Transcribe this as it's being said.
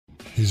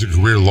He's a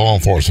career law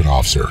enforcement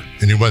officer,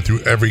 and he went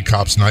through every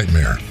cop's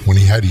nightmare when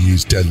he had to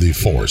use deadly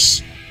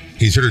force.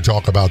 He's here to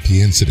talk about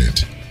the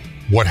incident,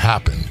 what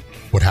happened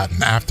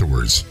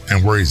afterwards,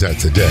 and where he's at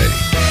today.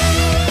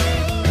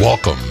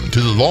 Welcome to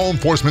the Law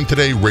Enforcement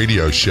Today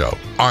radio show.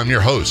 I'm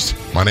your host.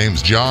 My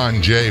name's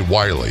John J.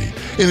 Wiley.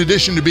 In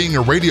addition to being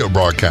a radio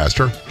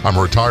broadcaster, I'm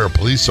a retired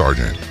police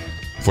sergeant.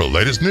 For the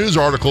latest news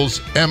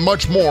articles and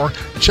much more,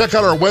 check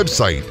out our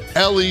website,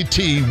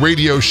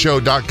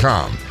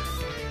 letradioshow.com.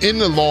 In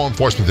the Law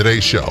Enforcement Today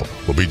show,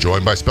 we'll be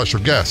joined by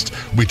special guests.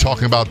 We'll be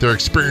talking about their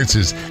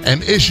experiences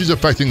and issues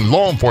affecting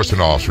law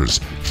enforcement officers,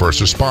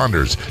 first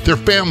responders, their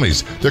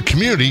families, their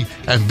community,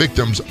 and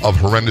victims of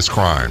horrendous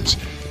crimes.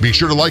 Be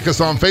sure to like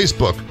us on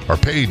Facebook. Our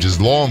page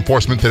is Law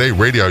Enforcement Today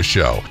Radio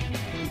Show.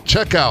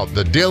 Check out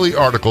the daily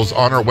articles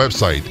on our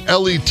website,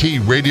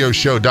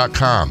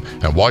 letradioshow.com.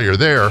 And while you're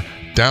there,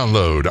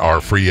 download our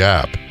free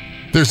app.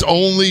 There's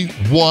only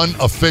one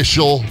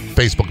official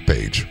Facebook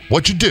page.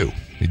 What you do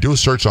a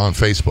search on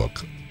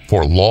Facebook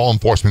for Law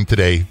Enforcement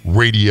Today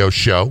Radio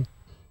Show.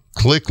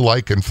 Click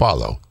like and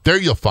follow. There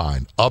you'll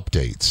find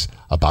updates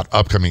about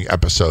upcoming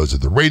episodes of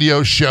the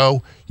radio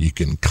show. You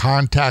can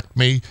contact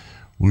me.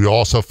 We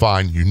also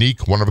find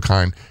unique,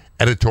 one-of-a-kind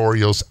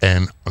editorials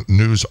and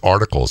news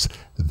articles.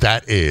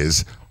 That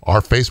is our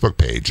Facebook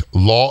page,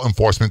 Law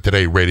Enforcement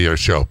Today Radio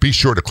Show. Be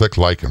sure to click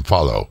like and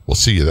follow. We'll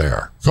see you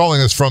there. Calling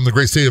us from the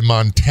great state of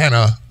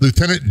Montana,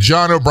 Lieutenant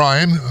John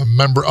O'Brien, a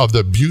member of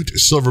the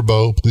Butte-Silver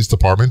Bow Police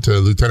Department.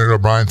 Lieutenant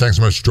O'Brien, thanks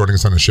so much for joining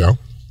us on the show.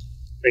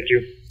 Thank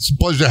you. It's a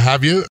pleasure to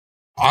have you.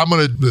 I'm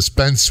going to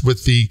dispense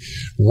with the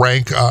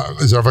rank.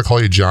 Is that if I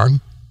call you John?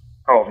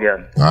 Oh, yeah.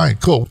 All right,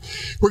 cool.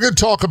 We're going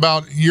to talk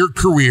about your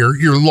career,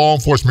 your law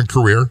enforcement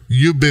career.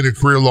 You've been a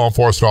career law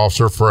enforcement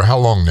officer for how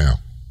long now?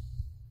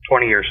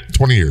 20 years.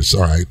 20 years,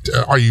 all right.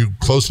 Are you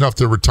close enough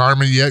to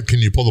retirement yet? Can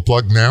you pull the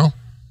plug now?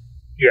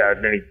 Yeah,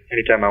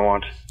 anytime I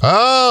want.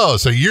 Oh,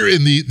 so you're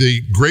in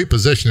the great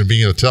position of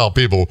being able to tell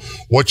people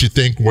what you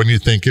think, when you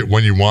think it,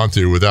 when you want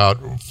to,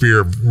 without fear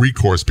of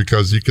recourse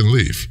because you can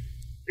leave.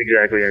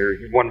 Exactly.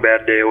 You're one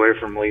bad day away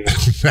from leaving.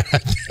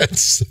 That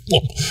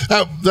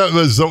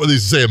was what they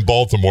used to say in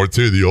Baltimore,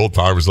 too. The old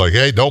timers like,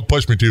 hey, don't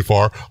push me too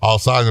far. I'll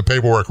sign the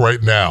paperwork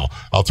right now.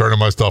 I'll turn in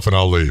my stuff and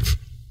I'll leave.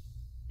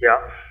 Yeah.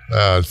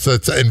 So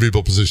it's an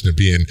enviable position to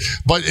be in.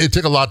 But it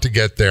took a lot to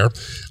get there.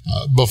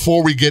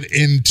 Before we get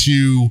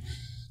into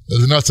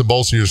the nuts and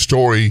bolts of your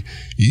story,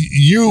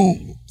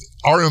 you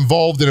are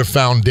involved in a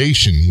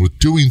foundation with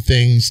doing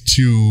things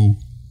to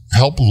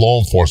help law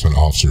enforcement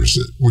officers.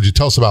 Would you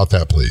tell us about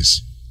that,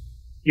 please?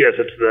 Yes,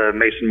 it's the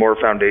Mason Moore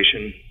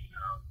Foundation.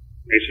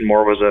 Mason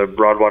Moore was a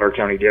Broadwater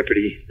County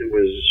deputy that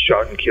was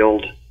shot and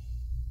killed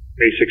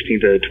May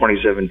 16th of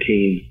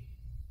 2017.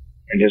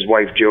 And his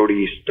wife,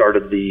 Jody,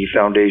 started the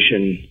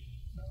foundation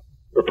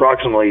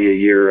approximately a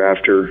year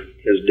after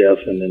his death,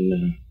 and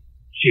then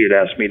she had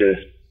asked me to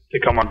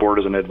come on board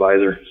as an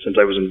advisor since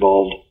I was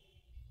involved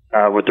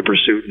with the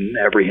pursuit and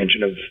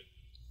apprehension of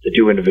the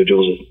two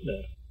individuals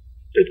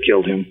that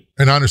killed him.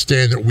 And I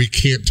understand that we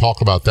can't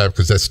talk about that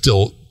because that's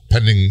still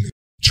pending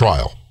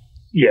trial.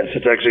 Yes,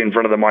 it's actually in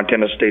front of the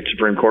Montana State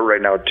Supreme Court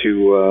right now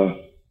to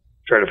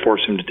try to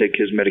force him to take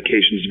his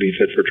medications to be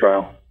fit for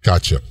trial.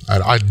 Gotcha.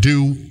 I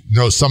do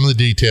know some of the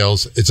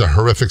details. It's a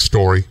horrific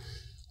story.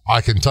 I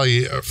can tell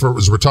you,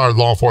 as a retired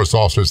law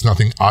enforcement officer, it's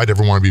nothing I'd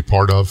ever want to be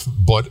part of,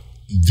 but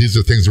these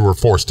are things that we're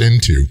forced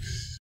into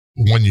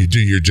when you do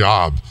your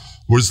job.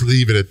 We'll just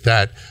leave it at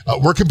that.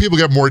 Where can people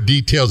get more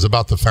details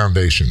about the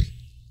foundation?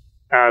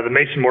 The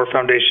Mason Moore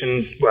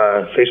Foundation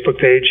Facebook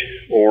page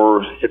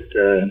or at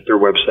their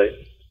website.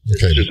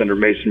 Okay. It's just under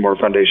Mason Moore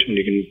Foundation.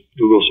 You can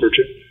Google search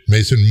it.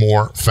 Mason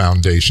Moore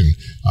Foundation.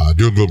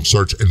 Do a Google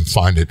search and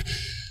find it.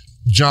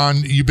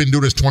 John, you've been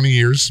doing this 20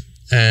 years,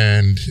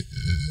 and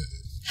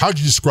how would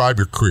you describe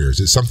your career? Is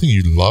it something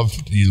you love?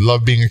 You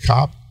love being a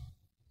cop?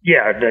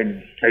 Yeah, I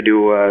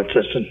do.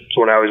 It's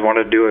what I always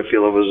wanted to do. I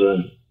feel it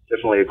was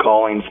definitely a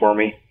calling for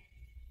me,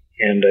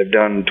 and I've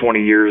done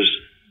 20 years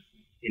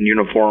in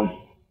uniform.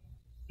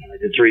 I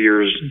did 3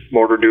 years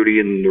motor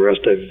duty, and the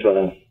rest I've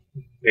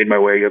made my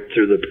way up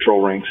through the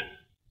patrol ranks.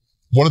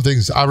 One of the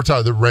things, I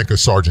retired the rank of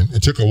sergeant.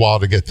 It took a while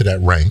to get to that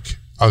rank.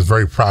 I was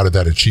very proud of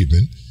that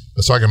achievement.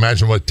 So I can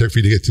imagine what it took for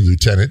you to get to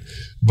lieutenant.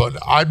 But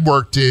I'd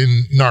worked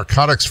in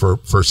narcotics for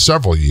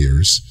several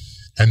years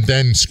and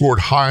then scored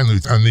high on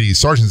the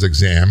sergeant's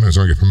exam. I was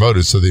going to get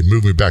promoted, so they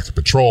moved me back to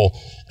patrol.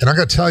 And I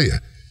got to tell you,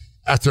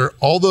 after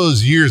all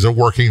those years of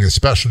working in a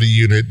specialty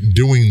unit,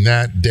 doing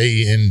that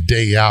day in,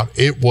 day out,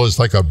 it was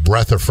like a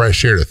breath of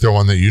fresh air to throw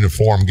on the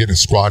uniform, get in a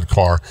squad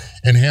car,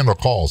 and handle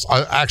calls.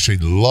 I actually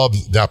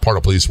loved that part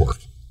of police work.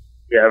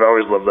 Yeah, I've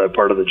always loved that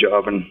part of the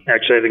job. And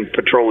actually, I think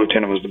patrol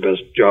lieutenant was the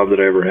best job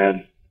that I ever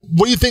had.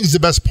 What do you think is the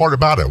best part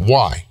about it?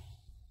 Why?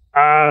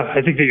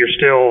 I think that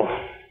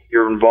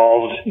you're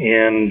involved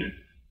in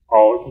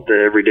all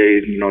the everyday,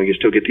 you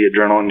still get the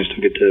adrenaline, you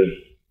still get to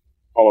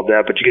all of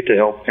that, but you get to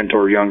help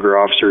mentor younger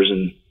officers,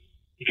 and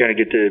you kind of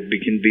get to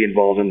be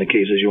involved in the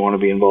cases you want to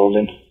be involved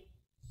in.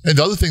 And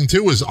the other thing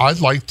too is I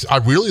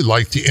really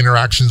liked the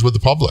interactions with the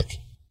public.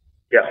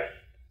 Yeah,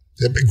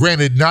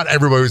 Granted, not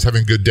everybody was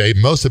having a good day.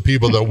 Most of the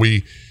people that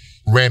we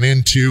ran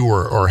into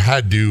or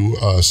had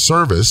to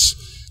service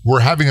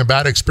were having a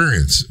bad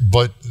experience.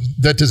 But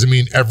that doesn't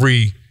mean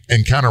every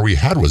encounter we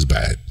had was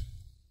bad.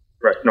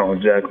 Right. No,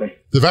 exactly.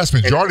 The vast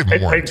majority of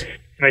them weren't.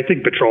 And I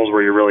think patrols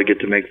where you really get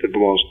to make the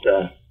most,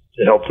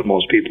 to help the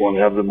most people and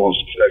have the most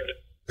effect.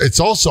 It's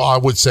also, I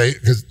would say,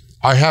 because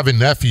I have a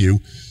nephew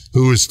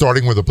who is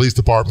starting with the police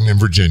department in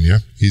Virginia.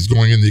 He's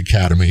going in the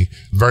academy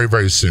very,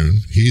 very soon.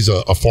 He's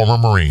a former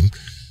Marine.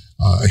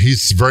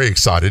 He's very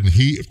excited. And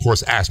he, of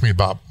course, asked me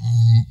about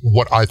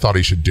what I thought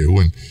he should do.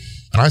 And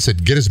I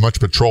said, get as much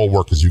patrol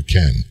work as you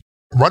can.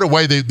 Right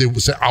away, they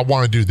would say, I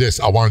want to do this.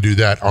 I want to do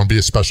that. I want to be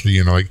a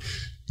specialty,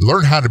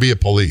 learn how to be a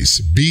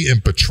police, be in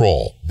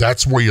patrol.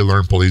 That's where you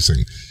learn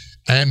policing.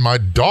 And my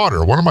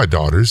daughter, one of my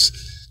daughters,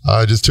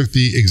 just took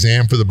the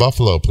exam for the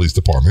Buffalo Police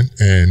Department,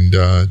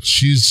 and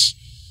she's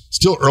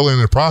still early in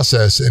the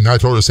process. And I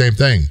told her the same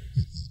thing.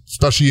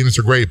 Special units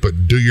are great,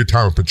 but do your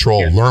time in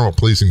patrol. Yeah. Learn what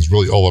policing is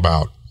really all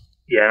about.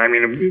 Yeah, I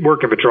mean,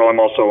 working patrol, I'm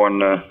also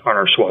on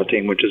our SWAT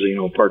team, which is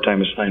a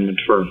part-time assignment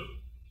for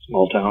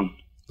small town.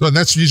 And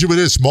that's usually what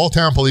it is. Small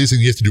town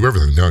policing, you have to do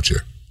everything, don't you?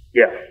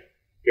 Yeah.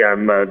 Yeah,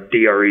 I'm a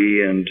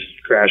DRE and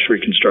crash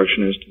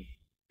reconstructionist.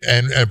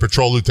 And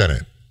patrol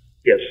lieutenant.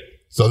 Yes.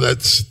 So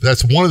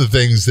that's one of the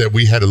things that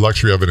we had the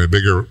luxury of in a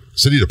bigger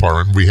city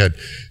department. We had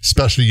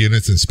special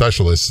units and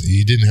specialists.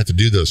 You didn't have to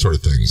do those sort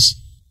of things.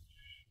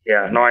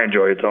 Yeah, no, I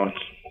enjoy it though.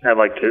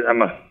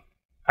 I'm a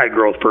high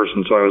growth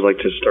person, so I always like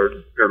to start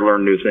or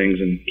learn new things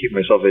and keep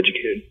myself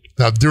educated.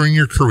 Now, during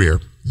your career,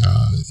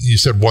 you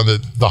said one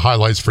of the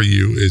highlights for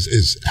you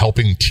is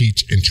helping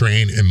teach and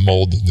train and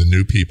mold the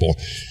new people.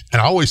 And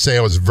I always say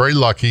I was very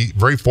lucky,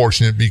 very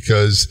fortunate,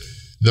 because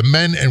the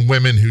men and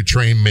women who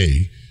trained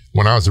me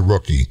when I was a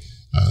rookie,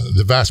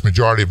 the vast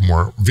majority of them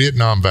were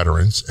Vietnam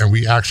veterans, and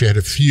we actually had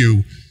a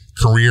few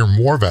Korean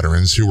War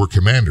veterans who were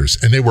commanders,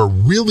 and they were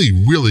really,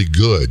 really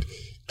good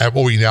at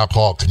what we now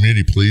call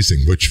community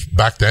policing, which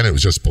back then it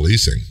was just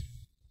policing.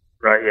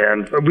 Right, yeah,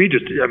 and we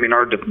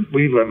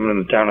live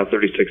in a town of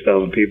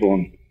 36,000 people,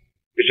 and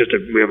it's just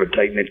we have a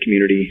tight-knit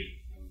community.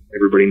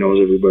 Everybody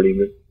knows everybody.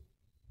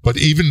 But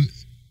even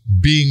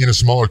being in a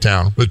smaller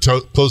town with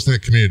a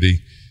close-knit community,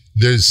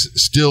 there's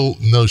still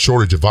no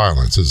shortage of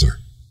violence, is there?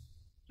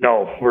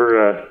 No, we're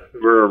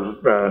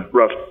a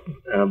rough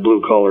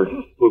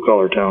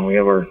blue-collar town. We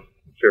have our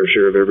fair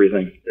share of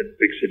everything that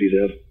big cities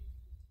have.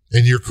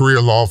 In your career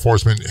in law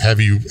enforcement, have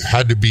you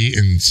had to be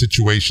in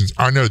situations,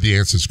 I know the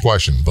answer to this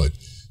question, but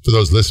for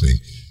those listening,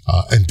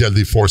 in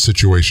deadly force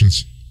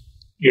situations?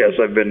 Yes,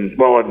 I've been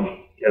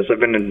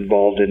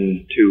involved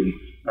in two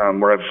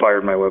where I've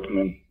fired my weapon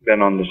and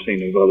been on the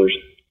scene of others.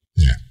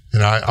 Yeah,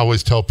 and I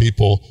always tell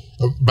people,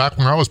 back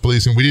when I was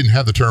policing, we didn't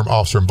have the term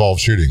officer-involved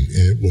shooting.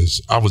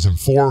 I was in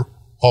 4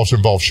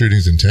 officer-involved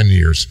shootings in 10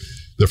 years.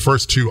 The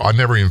first 2, I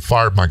never even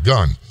fired my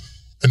gun.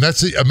 And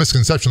that's a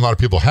misconception a lot of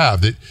people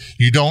have, that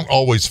you don't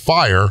always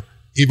fire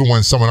even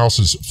when someone else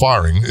is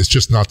firing. It's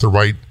just not the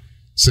right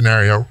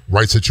scenario,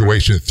 right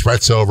situation,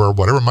 threats over,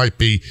 whatever it might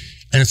be.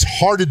 And it's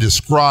hard to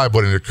describe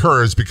when it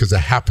occurs because it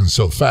happens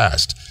so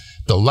fast.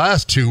 The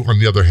last 2, on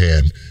the other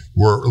hand,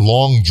 were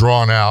long,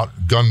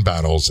 drawn-out gun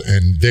battles,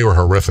 and they were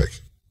horrific.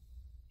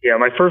 Yeah,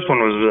 my first one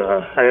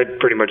was, I had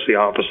pretty much the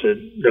opposite,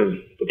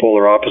 the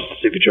polar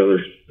opposites of each other.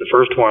 The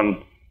first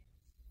one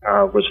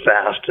was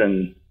fast,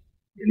 and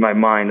in my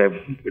mind, I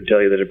would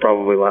tell you that it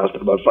probably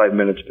lasted about 5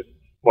 minutes, but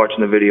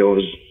watching the video,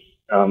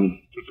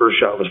 the first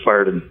shot was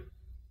fired at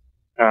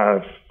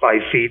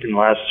 5 feet, and the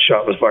last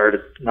shot was fired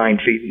at 9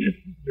 feet, and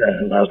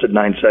it lasted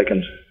 9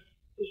 seconds.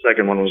 The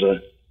second one was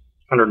a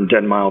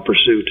 110-mile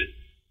pursuit.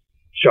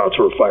 Shots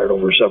were fired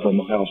over several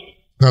miles.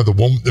 Now, the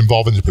one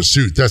involved in the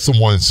pursuit, that's the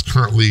one that's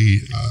currently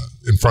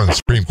in front of the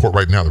Supreme Court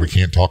right now that we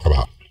can't talk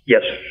about.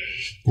 Yes.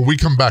 When we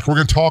come back, we're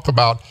going to talk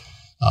about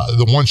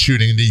the one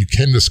shooting that you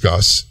can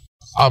discuss.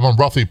 I'm going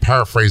to roughly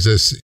paraphrase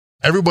this.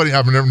 Everybody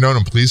I've ever known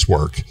in police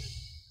work,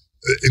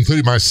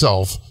 including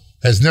myself,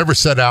 has never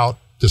set out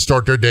to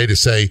start their day to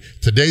say,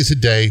 today's a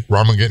day where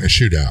I'm going to get in a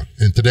shootout.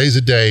 And today's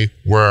a day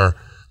where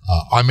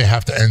I may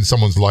have to end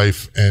someone's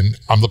life, and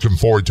I'm looking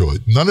forward to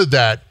it. None of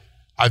that.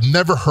 I've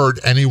never heard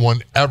anyone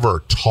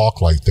ever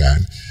talk like that.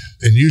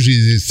 And usually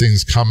these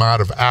things come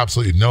out of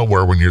absolutely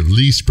nowhere when you're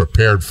least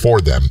prepared for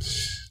them.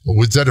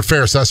 Was that a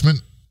fair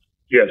assessment?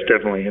 Yes,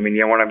 definitely. I mean,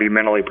 you want to be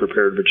mentally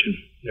prepared, but you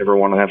never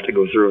want to have to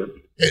go through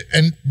it.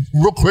 And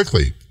real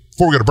quickly,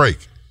 before we go to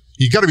break,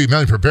 you got to be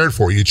mentally prepared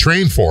for it. You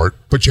train for it,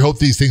 but you hope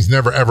these things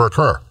never, ever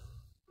occur.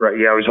 Right.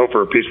 Yeah, I always hope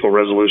for a peaceful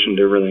resolution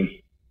to everything.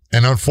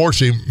 And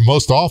unfortunately,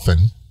 most often,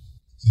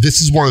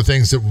 this is one of the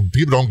things that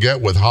people don't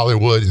get with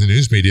Hollywood and the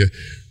news media.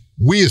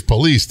 We as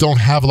police don't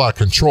have a lot of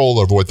control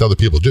over what other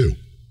people do.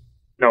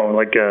 No,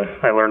 like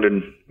I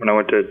learned when I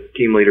went to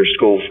team leader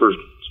school for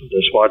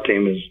the SWAT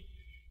team, is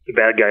the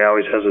bad guy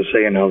always has a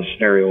say in how the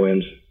scenario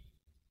ends.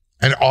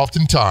 And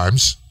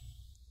oftentimes,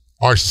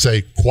 or I should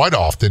say quite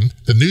often,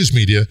 the news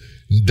media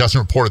doesn't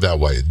report it that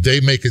way.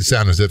 They make it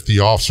sound as if the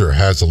officer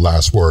has the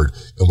last word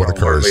in what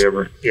occurs.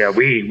 Yeah,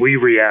 we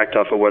react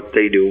off of what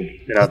they do, and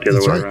not the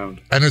other way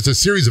around. And there's a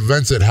series of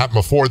events that happen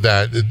before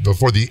that,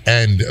 before the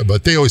end,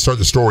 but they always start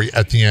the story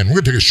at the end. We're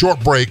going to take a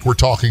short break. We're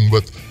talking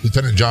with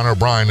Lieutenant John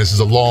O'Brien. This is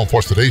a Law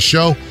Enforcement Today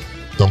show.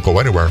 Don't go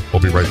anywhere.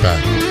 We'll be right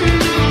back.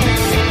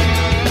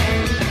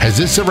 Has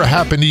this ever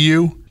happened to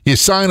you? You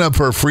sign up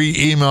for a free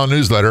email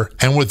newsletter,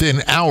 and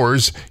within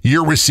hours,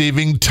 you're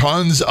receiving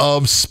tons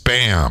of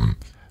spam.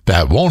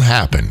 That won't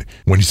happen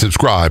when you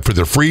subscribe for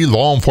the free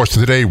Law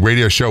Enforcement Today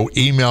radio show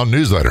email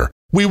newsletter.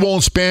 We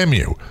won't spam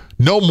you.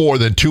 No more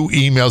than 2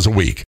 emails a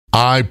week.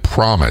 I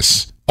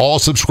promise. All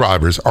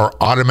subscribers are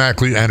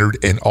automatically entered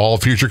in all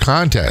future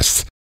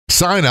contests.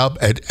 Sign up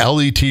at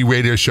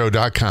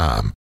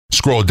letradioshow.com.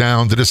 Scroll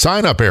down to the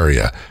sign-up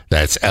area.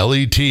 That's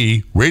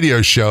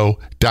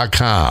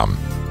letradioshow.com.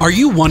 Are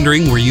you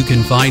wondering where you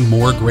can find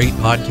more great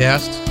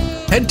podcasts?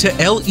 Head to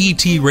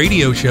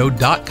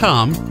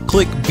letradioshow.com,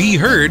 click Be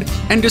Heard,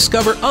 and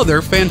discover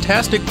other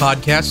fantastic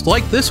podcasts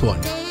like this one.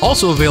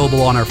 Also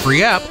available on our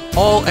free app,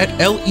 all at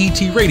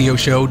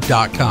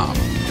letradioshow.com.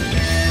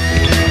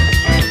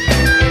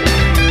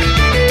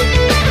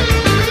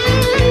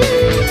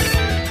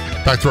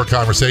 Back to our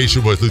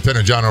conversation with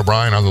Lieutenant John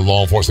O'Brien on the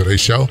Law Enforcement Today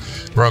show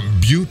from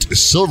Butte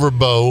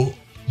Silverbow,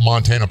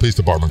 Montana Police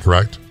Department,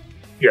 correct?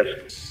 Yes.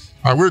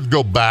 All right, we're going to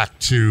go back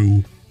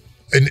to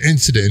an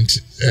incident,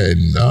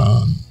 and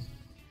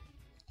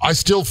I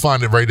still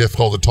find it very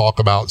difficult to talk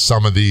about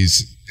some of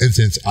these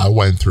incidents I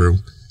went through,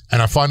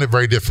 and I find it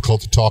very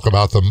difficult to talk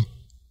about them.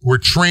 We're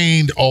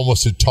trained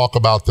almost to talk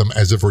about them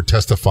as if we're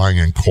testifying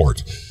in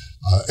court,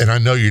 and I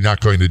know you're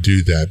not going to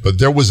do that, but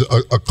there was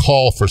a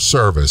call for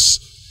service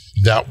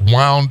that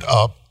wound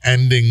up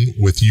ending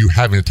with you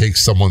having to take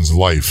someone's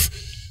life.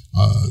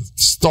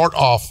 Start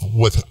off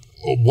with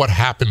what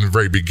happened in the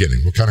very beginning.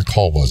 What kind of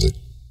call was it?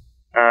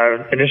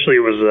 Initially,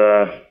 it was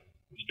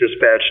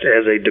dispatched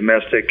as a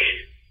domestic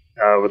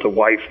with a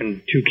wife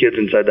and 2 kids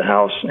inside the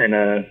house, and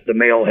the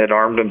male had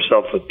armed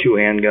himself with 2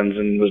 handguns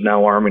and was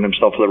now arming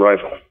himself with a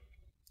rifle.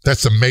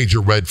 That's some major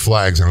red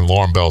flags and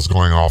alarm bells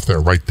going off there,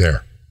 right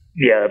there.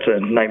 Yeah, it's a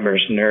nightmare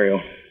scenario.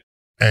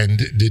 And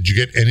did you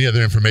get any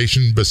other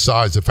information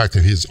besides the fact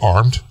that he's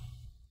armed?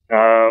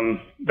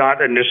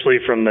 Not initially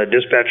from the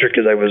dispatcher,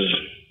 because I was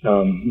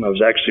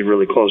actually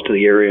really close to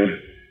the area.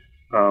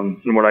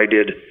 And what I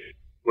did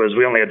was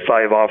we only had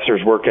 5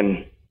 officers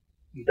working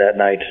that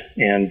night,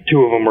 and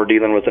 2 of them were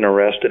dealing with an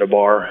arrest at a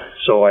bar.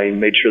 So I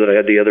made sure that I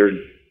had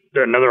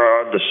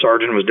the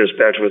sergeant was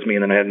dispatched with me,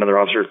 and then I had another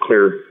officer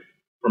clear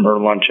from her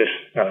lunch,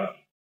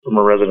 from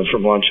her residence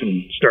from lunch,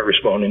 and start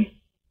responding.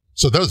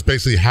 So that was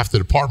basically half the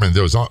department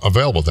that was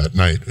available that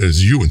night,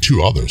 is you and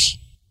 2 others.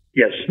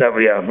 Yes,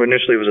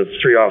 initially it was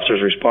 3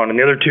 officers responding.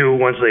 The other 2,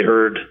 once they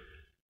heard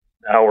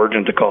how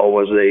urgent the call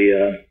was, they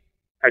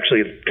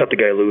actually cut the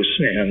guy loose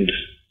and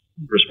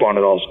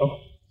responded also.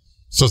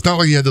 So it's not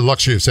like you had the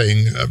luxury of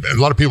saying, a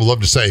lot of people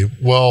love to say,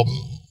 well,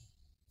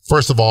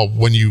 first of all,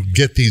 when you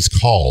get these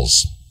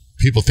calls,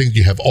 people think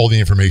you have all the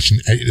information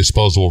at your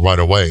disposal right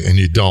away, and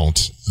you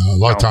don't. A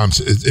lot of times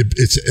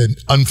it's an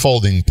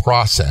unfolding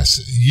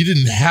process. You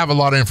didn't have a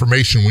lot of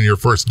information when you were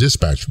first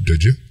dispatched,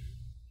 did you?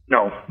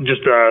 No,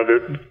 just there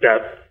was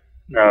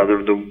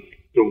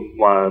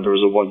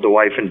the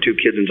wife and 2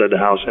 kids inside the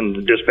house, and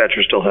the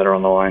dispatcher still had her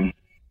on the line.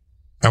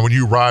 And when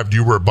you arrived,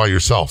 you were by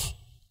yourself?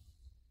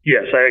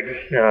 Yes, I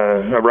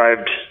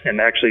arrived, and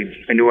actually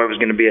I knew I was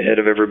going to be ahead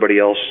of everybody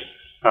else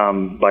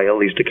by at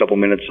least a couple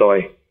minutes, so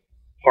I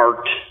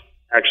parked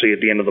actually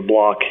at the end of the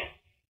block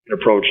and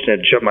approached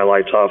and shut my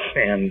lights off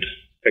and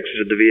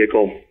exited the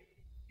vehicle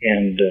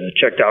and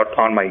checked out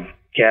on my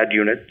CAD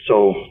unit.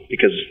 So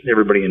because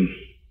everybody in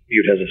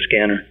Butte has a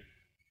scanner,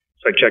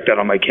 so I checked out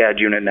on my CAD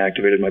unit and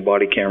activated my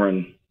body camera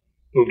and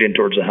moved in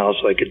towards the house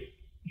so I could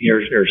hear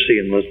or see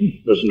and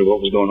listen to what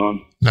was going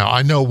on. Now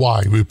I know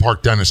why we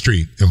park down the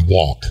street and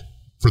walk.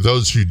 For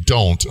those who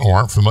don't or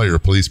aren't familiar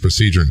with police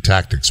procedure and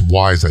tactics,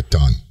 why is that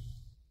done?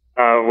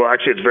 Well,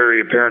 actually, it's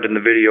very apparent in the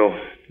video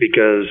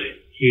because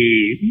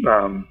he,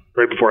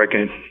 right before I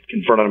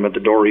confronted him at the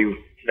door, he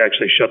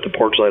actually shut the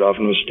porch light off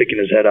and was sticking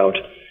his head out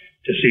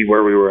to see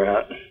where we were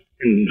at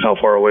and how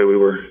far away we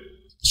were.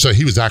 So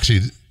he was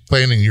actually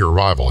planning your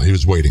arrival. He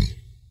was waiting.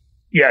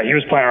 Yeah, he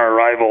was planning our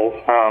arrival.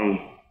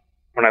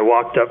 When I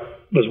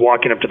was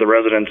walking up to the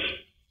residence,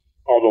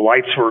 all the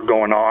lights were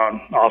going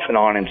on, off and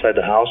on inside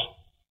the house,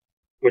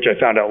 which I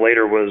found out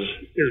later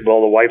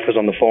the wife was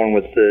on the phone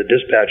with the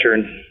dispatcher,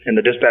 and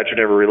the dispatcher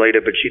never relayed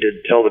it, but she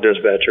did tell the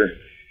dispatcher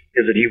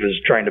is that he was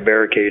trying to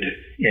barricade,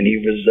 and he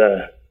was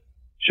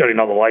shutting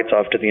all the lights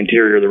off to the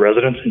interior of the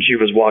residence, and she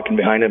was walking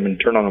behind him and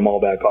turning them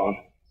all back on.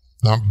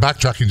 Now,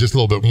 backtracking just a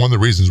little bit, one of the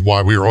reasons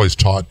why we were always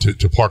taught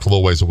to park a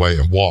little ways away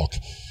and walk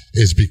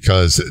is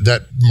because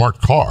that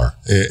marked car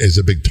is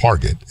a big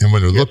target. And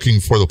when they're looking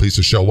for the police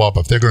to show up,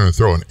 if they're going to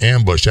throw an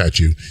ambush at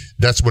you,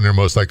 that's when they're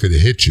most likely to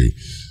hit you.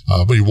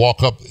 But you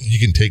walk up, you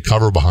can take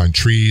cover behind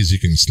trees, you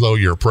can slow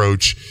your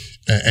approach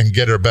and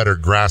get a better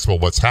grasp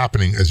of what's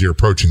happening as you're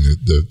approaching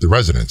the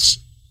residence.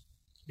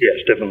 Yes,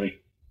 definitely.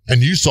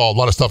 And you saw a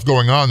lot of stuff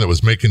going on that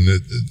was making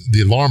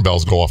the alarm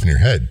bells go off in your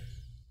head.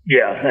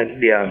 Yeah,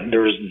 and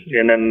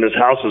then this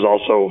house is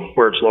also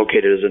where it's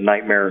located is a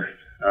nightmare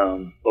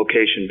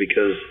location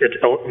because it's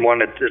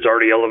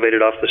already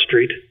elevated off the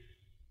street,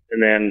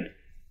 and then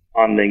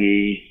on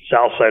the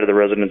south side of the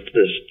residence,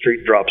 the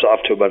street drops off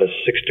to about a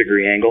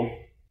 6-degree angle,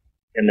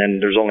 and then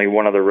there's only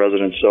one other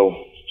residence. So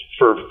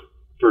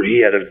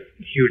he had a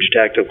huge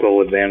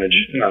tactical advantage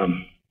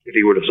if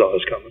he would have saw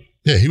us coming.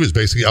 Yeah, he was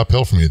basically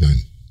uphill from you then.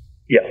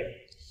 Yeah,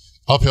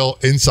 uphill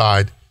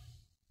inside.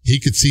 He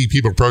could see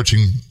people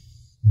approaching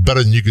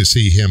better than you could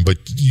see him, but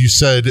you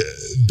said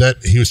that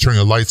he was turning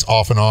the lights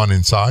off and on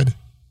inside?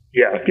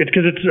 Yeah,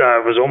 because it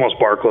was almost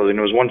bar closing.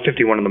 It was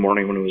 1:51 in the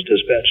morning when it was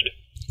dispatched.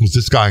 Was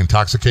this guy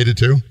intoxicated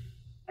too?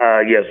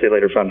 Yes, they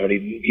later found out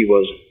he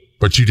was.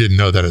 But you didn't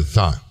know that at the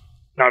time?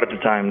 Not at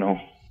the time, no.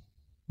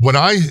 When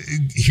I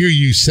hear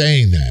you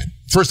saying that,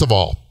 first of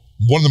all,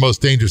 one of the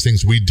most dangerous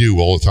things we do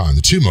all the time,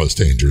 the two most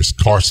dangerous,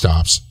 car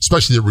stops,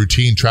 especially the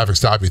routine traffic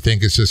stop. You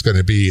think it's just going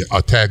to be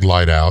a tag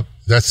light out.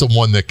 That's the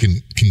one that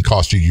can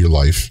cost you your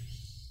life.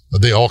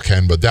 They all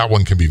can, but that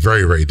one can be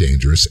very, very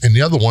dangerous. And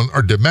the other one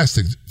are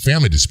domestic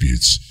family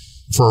disputes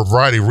for a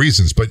variety of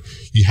reasons. But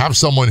you have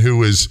someone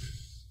who is,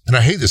 and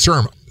I hate this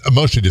term,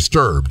 emotionally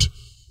disturbed.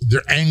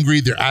 They're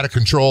angry, they're out of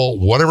control,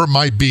 whatever it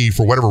might be,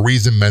 for whatever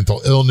reason, mental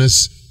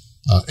illness,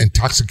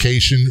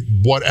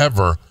 intoxication,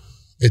 whatever.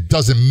 It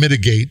doesn't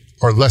mitigate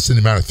or lessen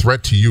the amount of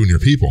threat to you and your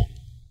people.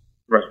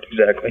 Right,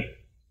 exactly.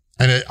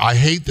 And I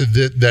hate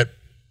that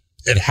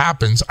it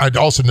happens. I'd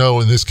also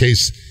know in this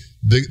case,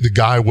 the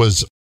guy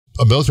was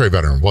a military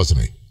veteran,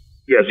 wasn't he?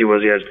 Yes, he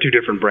was. He has 2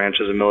 different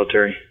branches of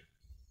military.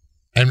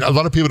 And a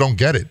lot of people don't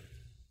get it,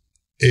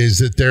 is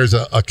that there's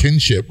a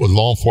kinship with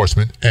law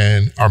enforcement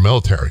and our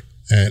military.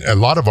 And a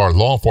lot of our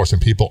law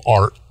enforcement people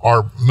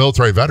are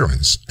military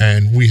veterans,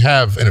 and we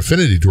have an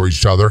affinity toward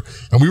each other,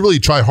 and we really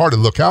try hard to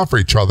look out for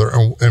each other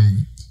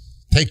and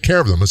take care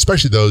of them,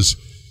 especially those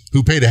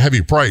who paid a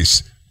heavy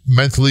price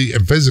mentally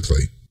and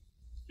physically.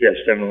 Yes,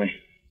 definitely.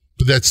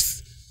 But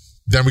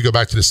then we go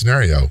back to the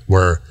scenario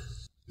where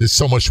there's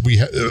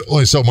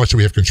only so much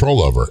we have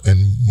control over.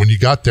 And when you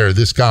got there,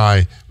 this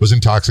guy was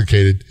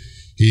intoxicated.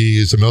 He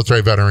is a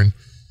military veteran,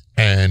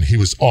 and he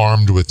was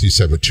armed with, you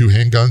said, with 2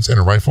 handguns and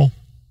a rifle?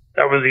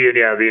 That was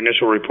the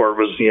initial report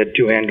was he had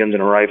 2 handguns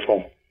and a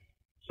rifle.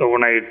 So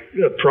when I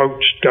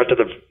got to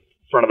the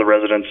front of the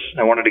residence,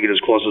 I wanted to get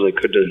as close as I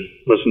could to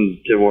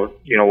listen to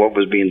what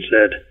was being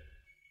said.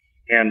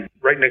 And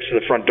right next to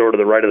the front door, to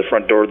the right of the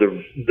front door,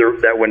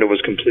 that window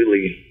was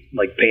completely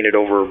painted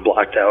over,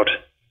 blocked out.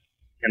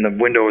 And the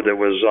window that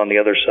was on the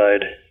other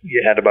side,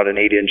 it had about an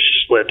 8-inch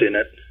slit in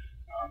it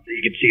that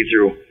you could see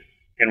through.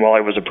 And while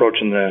I was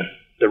approaching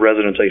the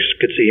residence, I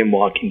could see him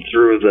walking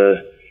through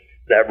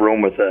that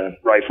room with a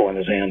rifle in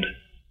his hand,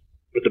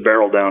 with the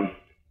barrel down.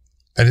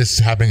 And this is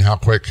happening how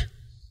quick?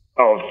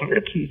 Oh,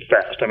 it's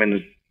fast. I mean,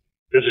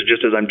 this is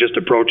just as I'm just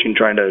approaching,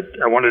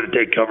 I wanted to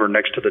take cover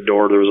next to the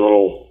door. There was a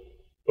little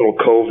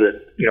cove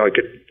that,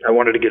 I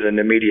wanted to get an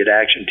immediate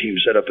action team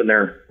set up in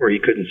there where he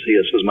couldn't see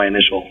us was my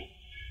initial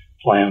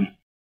plan.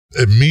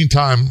 In the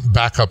meantime,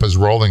 backup is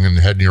rolling and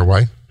heading your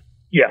way?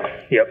 Yeah,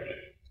 yep.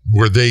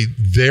 Were they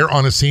there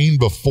on a scene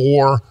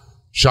before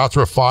shots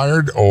were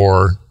fired,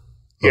 or?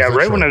 Yeah,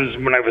 right when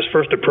I was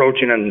first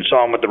approaching and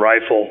saw him with the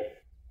rifle,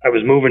 I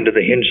was moving to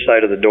the hinge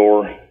side of the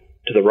door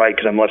to the right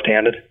because I'm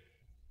left-handed,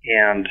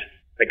 and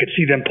I could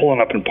see them pulling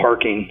up and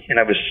parking, and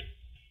I was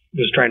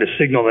trying to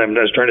signal them.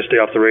 I was trying to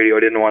stay off the radio. I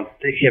didn't want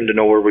him to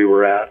know where we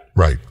were at.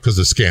 Right, because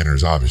the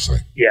scanners,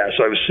 obviously. Yeah,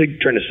 so I was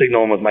trying to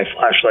signal him with my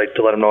flashlight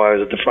to let him know I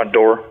was at the front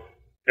door.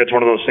 It's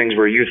one of those things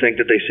where you think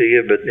that they see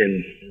you, but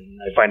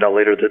I find out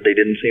later that they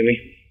didn't see me.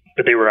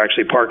 But they were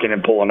actually parking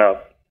and pulling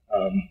up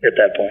at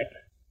that point.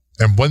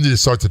 And when did it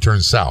start to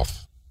turn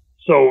south?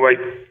 So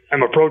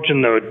I'm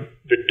approaching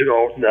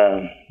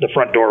the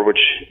front door, which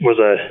was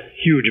a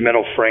huge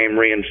metal frame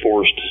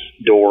reinforced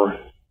door,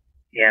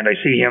 and I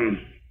see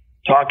him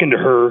talking to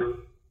her,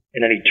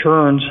 and then he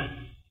turns,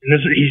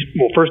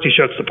 and first he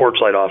shuts the porch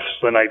light off.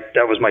 So then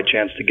that was my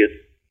chance to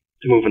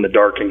move in the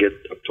dark and get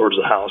up towards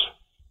the house.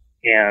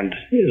 And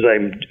as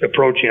I'm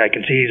approaching, I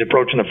can see he's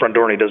approaching the front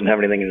door, and he doesn't have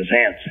anything in his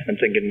hands. I'm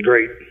thinking,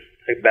 great,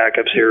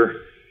 backup's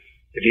here.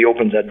 If he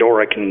opens that door,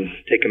 I can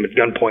take him at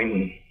gunpoint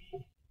and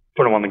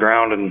put him on the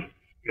ground and,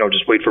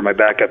 just wait for my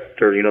backup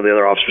or, the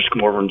other officers to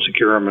come over and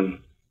secure him, and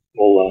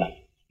we'll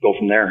go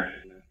from there.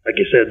 Like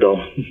you said, though,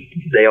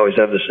 they always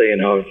have the say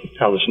in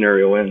how the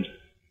scenario ends.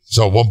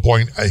 So at one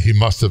point, he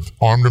must have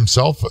armed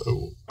himself.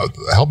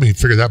 Help me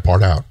figure that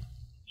part out.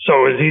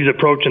 So as he's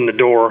approaching the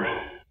door,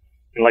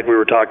 and like we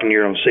were talking,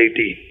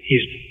 safety,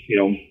 he's,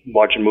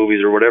 watching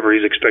movies or whatever,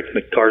 he's expecting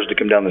the cars to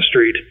come down the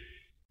street.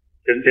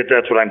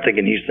 That's what I'm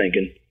thinking he's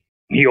thinking.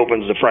 He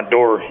opens the front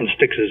door and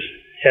sticks his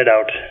head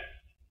out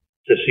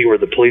to see where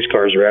the police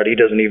cars are at. He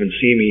doesn't even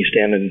see me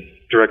standing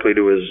directly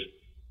to his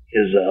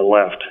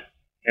left.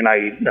 And I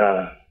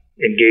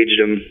engaged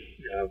him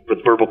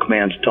with verbal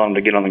commands, telling him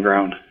to get on the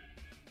ground.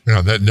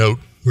 On that note,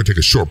 we're going to take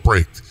a short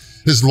break.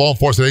 This is the Law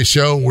Enforcement Today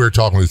show. We're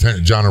talking with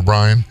Lieutenant John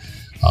O'Brien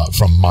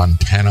from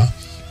Montana.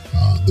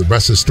 The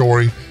rest of the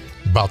story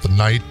about the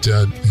night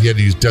he had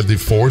to use deadly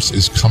force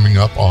is coming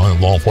up on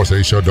the Law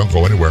Enforcement Today show. Don't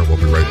go anywhere. We'll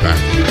be right back.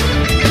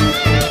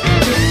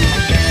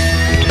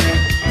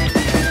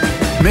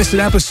 Missed an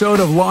episode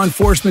of Law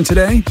Enforcement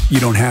Today? You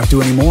don't have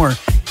to anymore,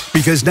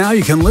 because now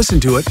you can listen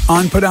to it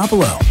on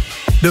Podopolo,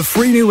 the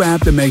free new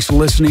app that makes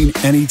listening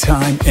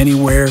anytime,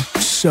 anywhere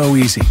so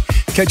easy.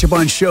 Catch up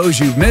on shows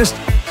you've missed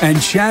and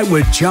chat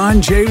with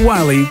John J.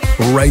 Wiley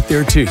right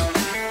there too.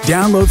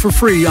 Download for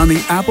free on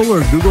the Apple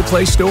or Google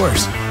Play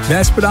stores.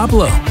 That's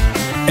Podopolo.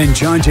 And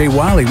John J.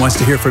 Wiley wants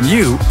to hear from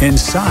you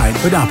inside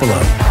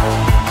Podopolo.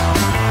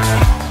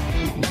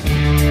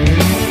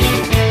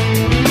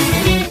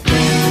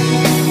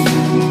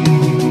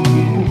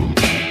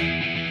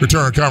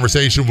 Return our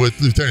conversation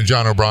with Lieutenant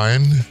John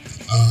O'Brien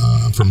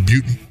from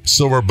Butte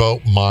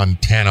Silverboat,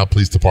 Montana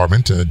Police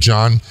Department.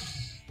 John,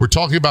 we're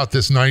talking about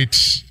this night.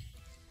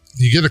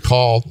 You get a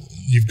call.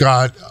 You've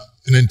got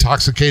an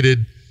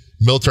intoxicated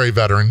military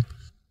veteran.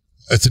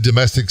 It's a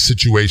domestic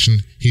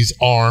situation. He's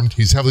armed.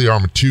 He's heavily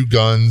armed with 2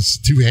 guns,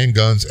 2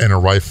 handguns, and a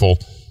rifle.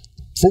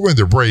 Before we went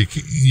to break,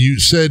 you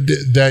said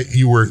that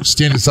you were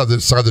standing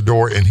outside the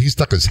door, and he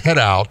stuck his head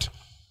out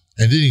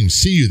and didn't even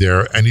see you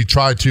there, and you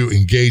tried to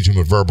engage him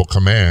with verbal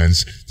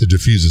commands to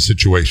defuse the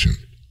situation.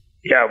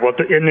 Yeah, well,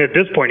 and at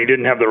this point, he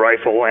didn't have the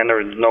rifle, and there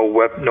was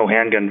no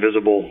handgun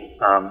visible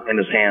in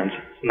his hands,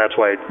 and that's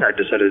why I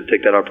decided to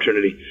take that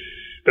opportunity.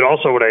 But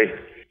also, what I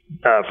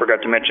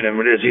forgot to mention him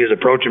is he is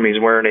approaching me.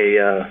 He's wearing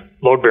a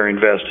load-bearing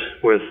vest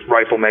with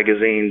rifle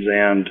magazines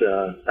and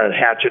a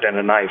hatchet and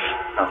a knife.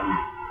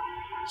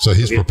 So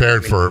he's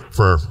prepared for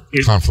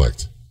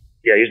conflict.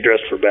 Yeah, he's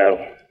dressed for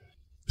battle.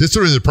 This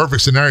would be the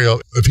perfect scenario.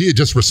 If he had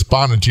just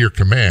responded to your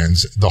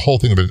commands, the whole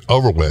thing would have been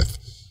over with.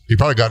 He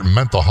probably got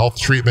mental health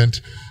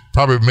treatment,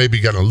 probably maybe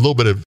gotten a little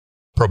bit of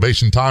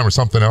probation time or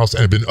something else,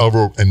 and had been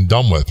over and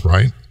done with,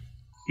 right?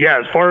 Yeah,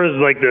 as far as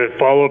like the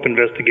follow-up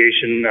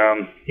investigation,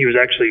 he was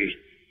actually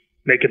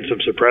making some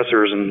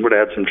suppressors and would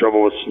have had some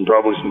trouble with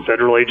probably some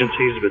federal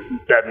agencies. But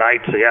that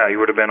night, so yeah, he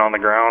would have been on the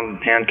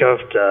ground,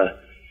 handcuffed,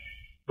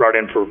 brought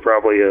in for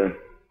probably a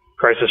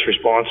crisis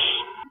response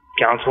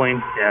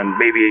counseling, and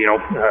maybe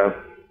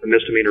a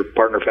misdemeanor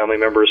partner family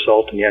member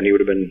assault, and he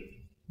would have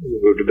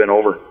been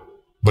over.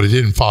 But he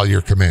didn't follow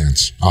your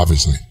commands,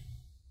 obviously.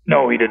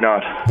 No, he did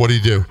not. What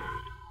did he do?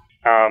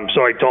 So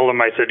I told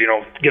him, I said,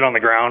 get on the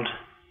ground,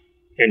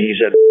 and he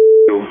said,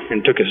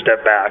 and took a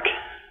step back,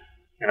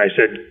 and I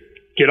said,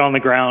 get on the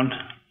ground,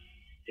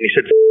 and he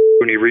said,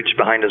 when he reached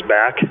behind his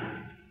back,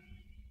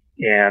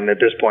 and at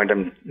this point,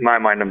 in my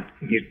mind,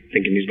 he's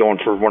thinking he's going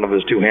for one of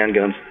his 2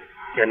 handguns,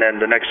 and then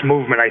the next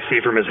movement I see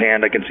from his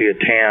hand, I can see a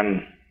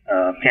tan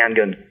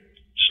handgun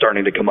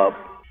starting to come up,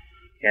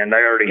 and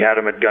I already had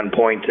him at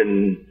gunpoint,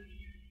 and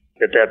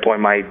at that point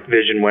my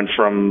vision went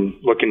from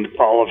looking at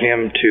all of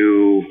him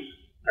to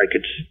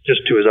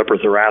just to his upper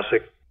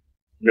thoracic.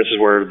 And this is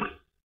where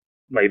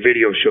my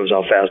video shows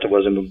how fast it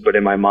was, but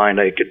in my mind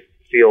I could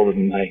feel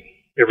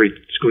every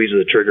squeeze of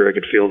the trigger. I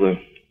could feel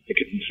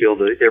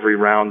every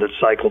round that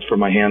cycled from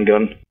my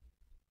handgun.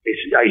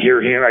 I hear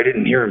him. I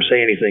didn't hear him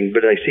say anything,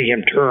 but I see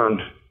him turn,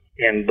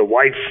 and the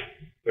wife,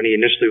 when he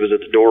initially was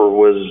at the door,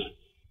 was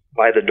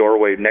by the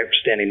doorway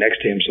standing next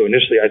to him. So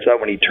initially I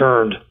thought when he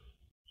turned,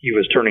 he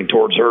was turning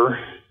towards her.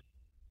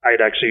 I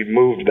had actually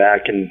moved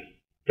back and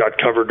got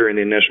covered during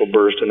the initial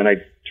burst, and then I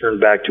turned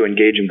back to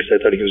engage him because I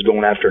thought he was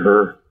going after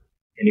her.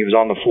 And he was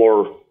on the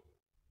floor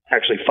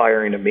actually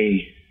firing at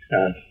me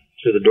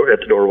through the door at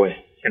the doorway,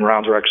 and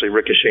rounds were actually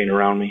ricocheting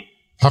around me.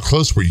 How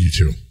close were you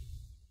two?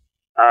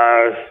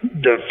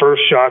 The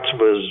first shots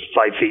was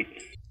 5 feet.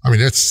 I mean,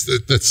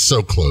 that's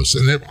so close.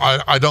 And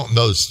I don't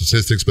know the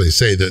statistics, but they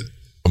say that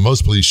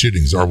most police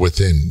shootings are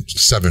within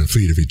 7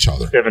 feet of each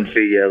other. 7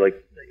 feet, yeah, like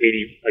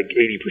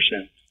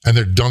 80%. And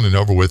they're done and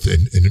over with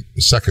in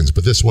seconds.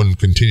 But this one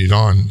continued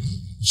on.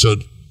 So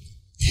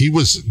he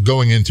was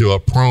going into a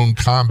prone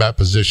combat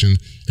position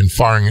and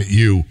firing at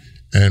you.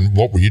 And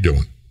what were you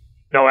doing?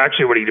 No,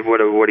 actually, what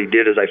he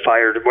did is I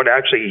fired. What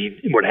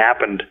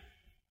happened?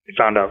 I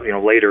found out,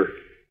 later,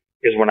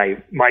 is when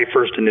my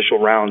first initial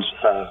rounds,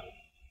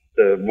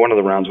 one of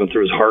the rounds went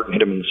through his heart and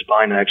hit him in the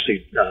spine and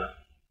actually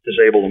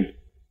disabled him.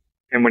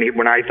 And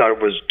when I thought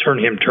it was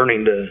him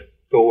turning to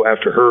go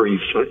after her,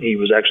 he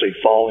was actually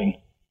falling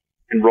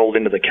and rolled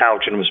into the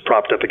couch and was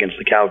propped up against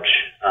the couch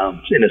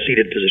in a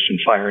seated position,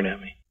 firing at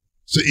me.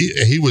 So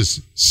he was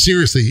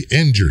seriously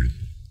injured,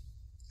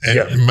 and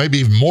yes, maybe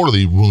even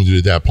mortally wounded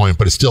at that point.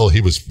 But still,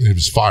 he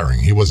was firing.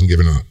 He wasn't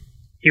giving up.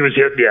 He was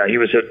hit. Yeah, he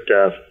was hit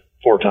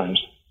 4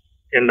 times,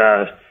 and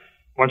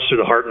once through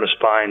the heart and the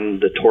spine,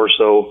 the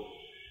torso.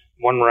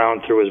 One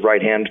round through his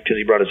right hand because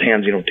he brought his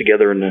hands,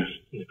 together in the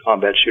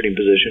combat shooting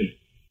position.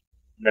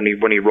 And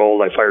then when he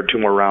rolled, I fired 2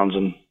 more rounds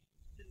and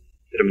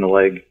hit him in the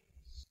leg.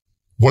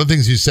 One of the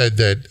things you said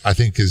that I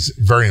think is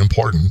very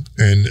important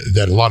and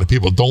that a lot of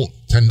people don't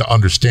tend to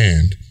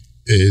understand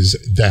is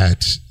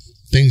that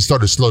things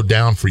started to slow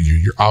down for you,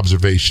 your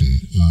observation.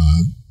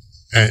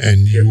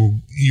 and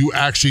you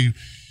actually,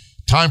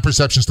 time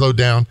perception slowed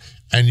down,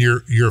 and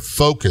your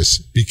focus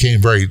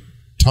became very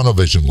tunnel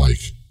vision like.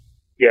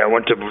 Yeah, I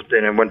went to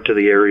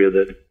the area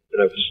that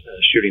I was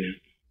shooting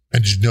at.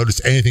 And did you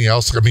notice anything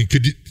else? I mean,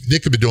 they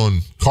could be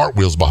doing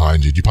cartwheels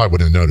behind you. You probably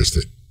wouldn't have noticed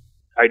it.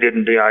 I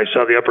didn't. I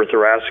saw the upper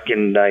thoracic,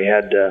 and I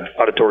had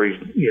auditory,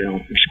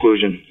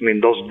 exclusion. I mean,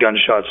 those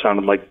gunshots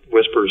sounded like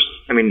whispers.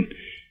 I mean,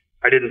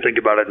 I didn't think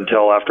about it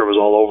until after it was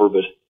all over.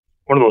 But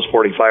one of those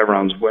 45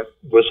 rounds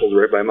whistled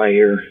right by my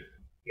ear.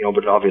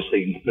 But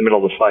obviously, in the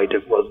middle of the fight,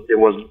 it was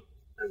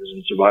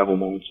in survival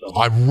mode. So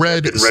I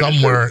read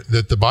somewhere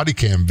that the body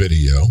cam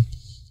video,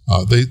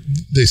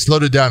 they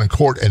slowed it down in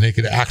court, and they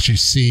could actually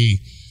see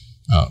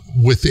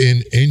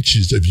within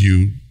inches of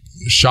you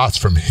shots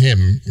from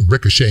him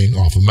ricocheting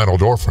off a metal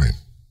door frame.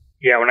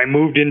 Yeah, when I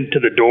moved into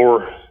the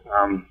door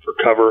for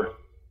cover,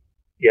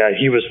 yeah,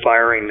 he was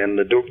firing, and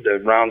the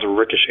rounds were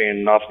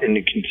ricocheting off, and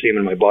you can see them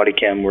in my body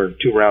cam where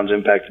 2 rounds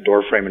impact the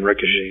door frame and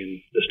ricochet.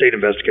 And the state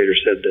investigator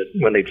said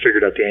that when they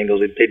figured out the angles,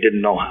 they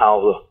didn't know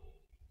how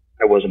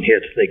I wasn't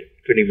hit. They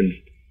couldn't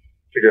even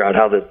figure out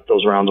how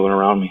those rounds went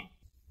around me.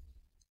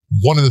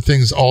 One of the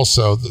things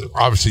also that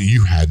obviously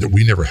you had that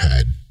we never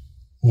had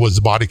was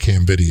the body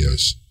cam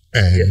videos.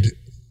 And yes.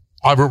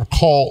 I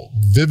recall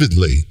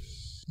vividly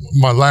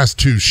my last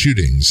 2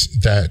 shootings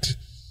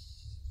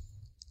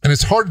and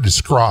it's hard to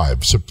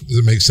describe, so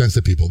it makes sense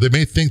to people. They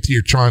may think that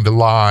you're trying to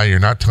lie, you're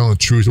not telling the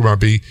truth,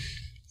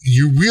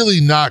 you're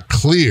really not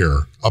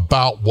clear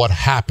about what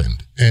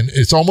happened. And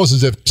it's almost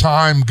as if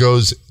time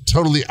goes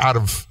totally out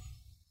of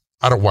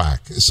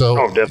whack. So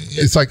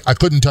it's like I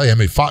couldn't tell you how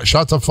many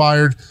shots I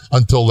fired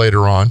until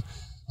later on,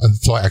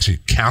 until I actually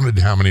counted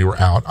how many were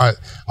out. I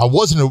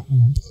wasn't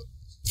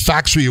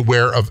factually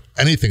aware of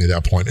anything at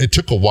that point. It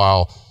took a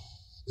while.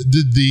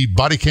 Did the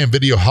body cam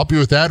video help you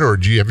with that, or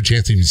did you have a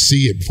chance to even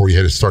see it before you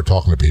had to start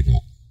talking to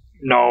people?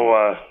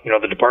 No,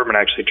 the department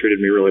actually treated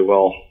me really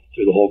well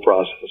through the whole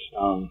process.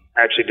 I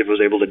actually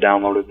was able to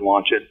download it and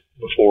watch it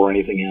before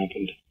anything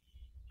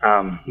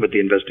happened with the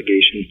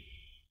investigation.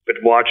 But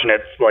watching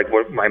it, like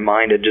what my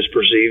mind had just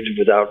perceived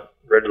without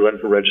letting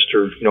it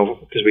register,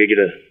 because we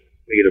get a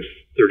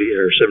 30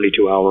 or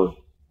 72 hour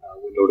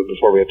window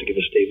before we have to give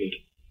a statement.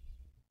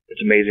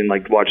 It's amazing,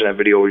 like watching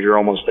that video, you're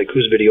almost like,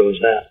 whose video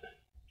is that?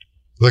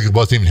 Like it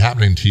wasn't even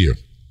happening to you.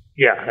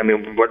 Yeah, I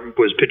mean, what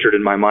was pictured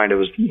in my mind, it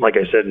was, like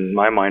I said, in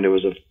my mind, it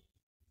was a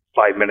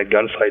 5-minute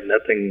gunfight, and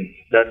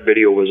that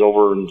video was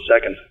over in a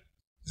second.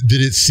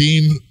 Did it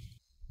seem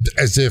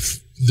as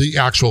if the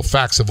actual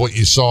facts of what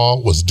you saw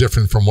was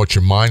different from what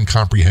your mind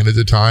comprehended at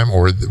the time,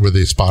 or were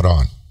they spot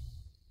on?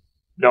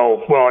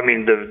 No, well, I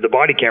mean, the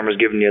body camera's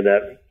giving you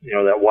that,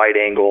 that wide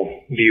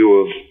angle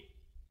view of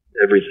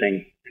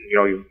everything,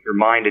 and, your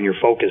mind and your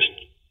focus.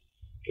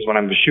 Because when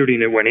I was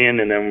shooting, it went in,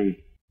 and then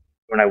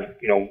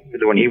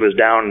when he was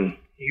down,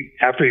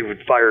 after he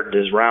fired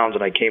his rounds,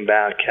 and I came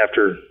back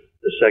after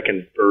the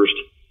second burst,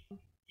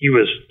 he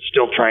was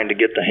still trying to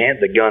get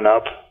the gun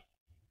up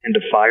and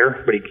to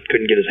fire, but he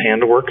couldn't get his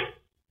hand to work.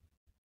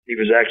 He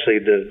was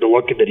actually the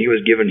look that he was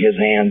giving his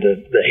hand,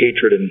 the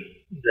hatred and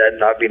that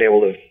not being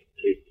able to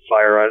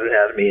fire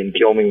at me and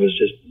kill me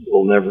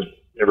will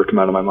never come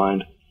out of my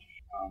mind.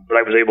 But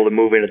I was able to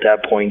move in at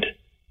that point,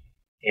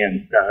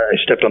 and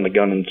I stepped on the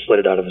gun and slid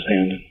it out of his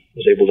hand and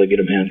was able to get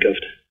him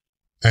handcuffed.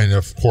 And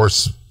of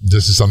course,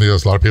 this is something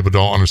that a lot of people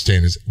don't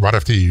understand is right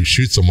after you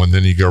shoot someone,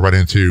 then you go right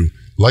into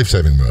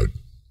life-saving mode.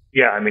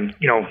 Yeah, I mean,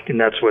 and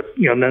that's what,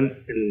 and then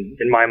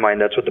in my mind,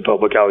 that's what the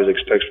public always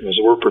expects from us.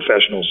 We're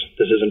professionals.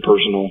 This isn't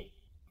personal.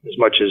 As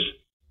much as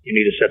you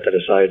need to set that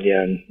aside,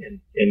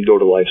 and go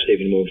to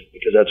life-saving mode,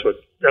 because that's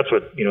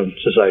what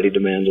society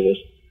demands of us.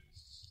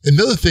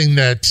 Another thing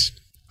that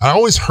I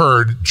always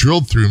heard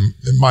drilled through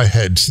in my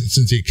head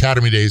since the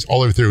academy days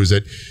all the way through is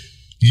that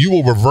you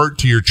will revert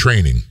to your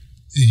training.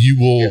 You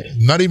will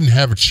not even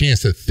have a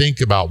chance to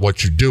think about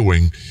what you're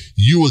doing.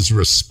 You will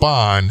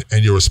respond,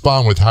 and you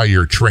respond with how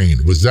you're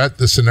trained. Was that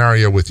the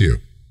scenario with you?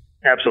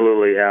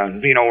 Absolutely, yeah.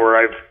 Where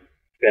I've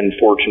been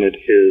fortunate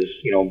is,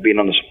 being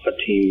on the SWAT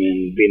team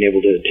and being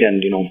able to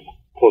attend,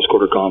 close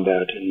quarter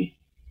combat and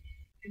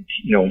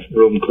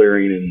room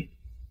clearing and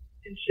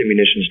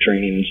munitions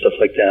training and stuff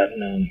like that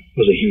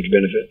was a huge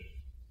benefit.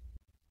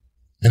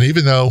 And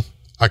even though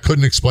I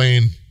couldn't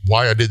explain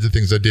why I did the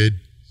things I did,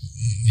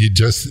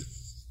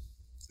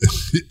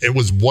 it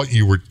was what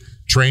you were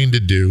trained to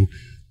do.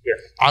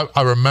 Yeah.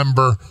 I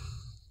remember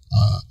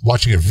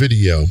watching a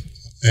video,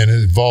 and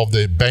it involved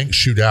a bank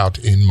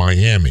shootout in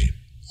Miami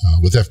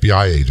with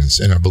FBI agents.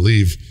 And I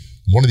believe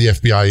one of the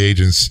FBI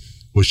agents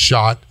was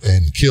shot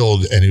and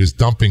killed, and he was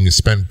dumping his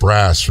spent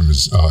brass from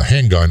his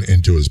handgun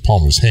into his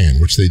palm of his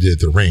hand, which they did at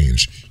the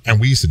range. And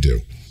we used to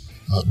do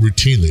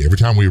routinely every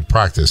time we would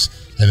practice,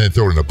 and then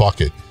throw it in a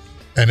bucket.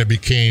 And it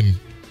became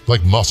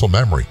like muscle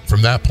memory.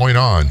 From that point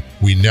on,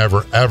 we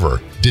never,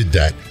 ever did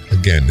that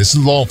again. This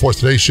is Law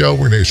Enforcement Today show.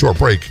 We're going to take a short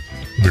break.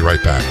 We'll be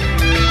right back.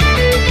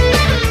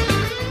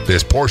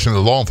 This portion of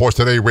the Law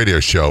Enforcement Today radio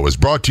show is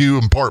brought to you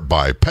in part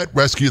by Pet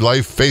Rescue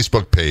Life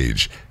Facebook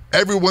page.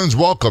 Everyone's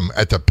welcome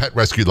at the Pet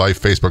Rescue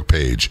Life Facebook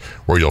page,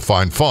 where you'll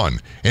find fun,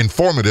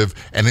 informative,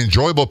 and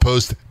enjoyable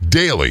posts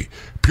daily.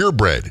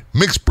 Purebred,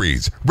 mixed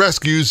breeds,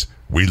 rescues,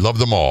 we love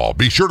them all.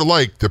 Be sure to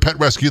like the Pet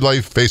Rescue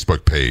Life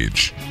Facebook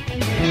page.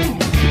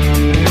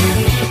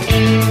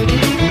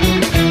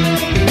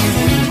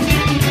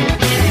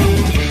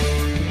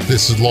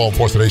 This is Law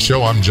Enforcement Today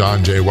Show. I'm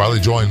John J. Wiley,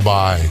 joined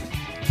by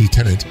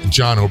Lieutenant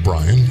John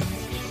O'Brien,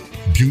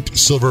 Butte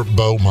Silver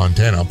Bow,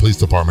 Montana Police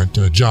Department.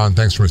 John,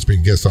 thanks for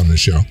being a guest on this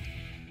show.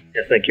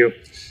 Yeah, thank you.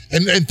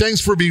 And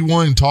thanks for being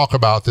willing to talk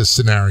about this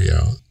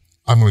scenario.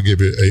 I'm going to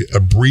give you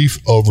a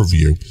brief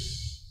overview.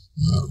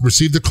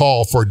 Received a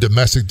call for a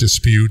domestic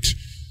dispute.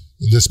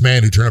 This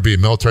man, who turned out to be a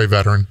military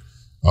veteran,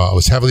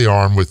 was heavily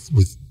armed with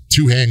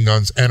 2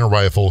 handguns and a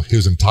rifle. He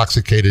was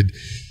intoxicated.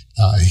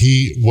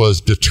 He was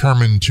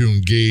determined to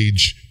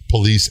engage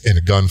police in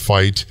a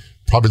gunfight,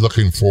 probably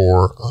looking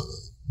for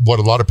what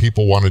a lot of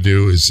people want to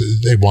do is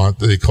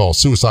they call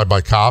suicide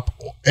by cop,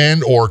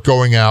 and or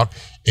going out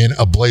in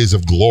a blaze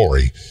of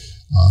glory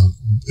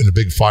in a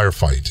big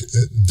firefight.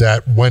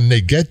 That when they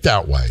get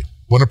that way,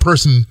 when a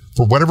person,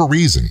 for whatever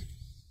reason,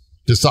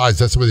 decides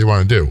that's what they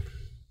want to do,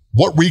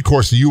 what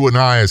recourse do you and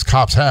I as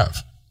cops have?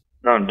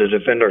 None, to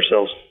defend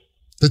ourselves.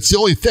 That's the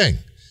only thing.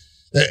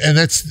 And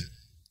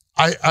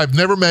I've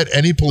never met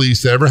any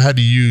police that ever had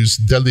to use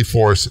deadly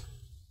force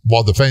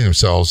while defending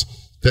themselves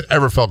that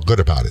ever felt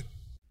good about it.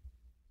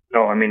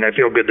 No, I mean, I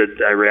feel good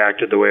that I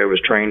reacted the way I was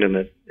trained, and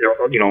that,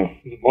 you know,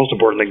 the most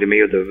important thing to me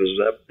was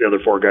that the other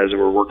 4 guys that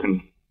were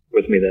working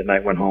with me that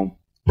night went home.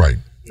 Right.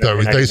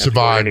 They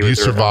survived. You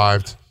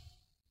survived.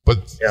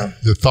 But yeah,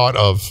 the thought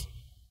of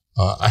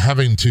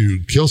having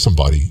to kill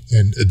somebody,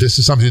 and this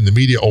is something the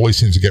media always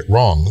seems to get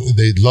wrong.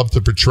 They love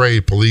to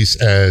portray police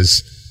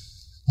as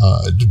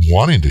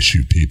wanting to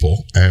shoot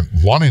people and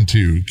wanting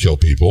to kill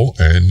people,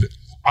 and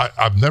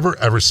I've never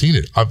ever seen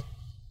it.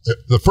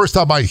 The first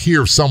time I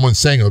hear someone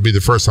saying it would be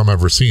the first time I've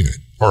ever seen it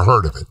or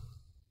heard of it.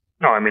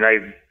 No, I mean, I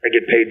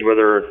get paid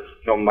whether,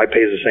 you know, my pay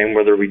is the same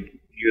whether we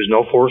use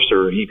no force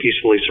or he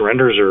peacefully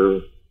surrenders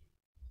or,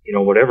 you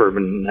know, whatever.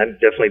 But I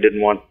definitely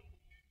didn't want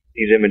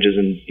these images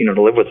and, you know,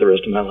 to live with the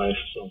rest of my life.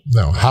 So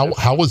no,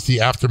 how was the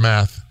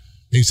aftermath?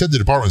 You said the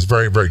department was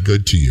very, very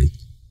good to you.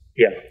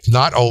 Yeah.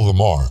 Not all of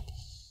them are.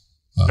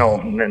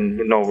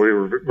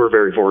 We're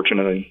very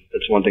fortunate.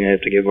 That's one thing I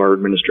have to give our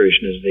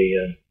administration is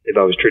they've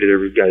always treated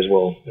every guys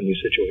well in these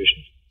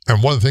situations.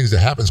 And one of the things that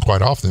happens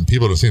quite often,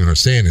 people don't seem to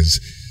understand,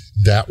 is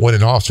that when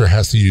an officer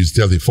has to use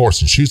deadly force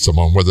and shoot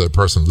someone, whether the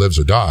person lives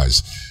or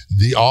dies,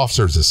 the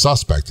officer is a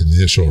suspect in the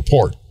initial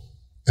report,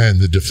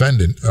 and the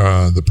defendant,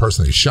 the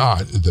person they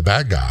shot, the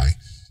bad guy,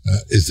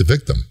 is the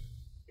victim.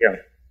 Yeah.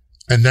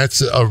 And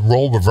that's a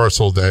role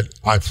reversal that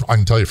I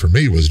can tell you, for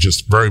me, was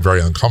just very,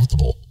 very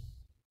uncomfortable.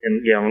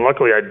 And yeah, and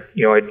luckily I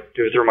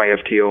through my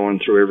FTO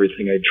and through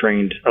everything, I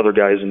trained other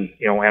guys and,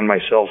 you know, and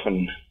myself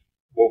and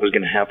what was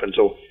going to happen.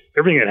 So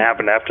everything that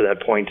happened after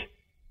that point,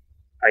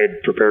 I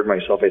had prepared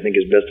myself, I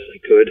think, as best as I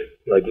could,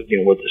 like,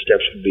 you know, what the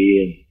steps would be,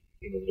 and,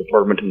 you know, the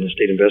department and the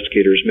state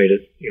investigators made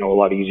it, you know, a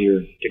lot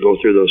easier to go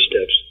through those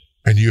steps.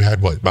 And you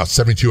had about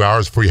 72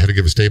 hours before you had to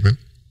give a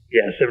statement?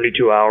 Yeah, 72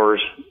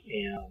 hours.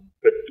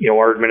 But, you know,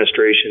 our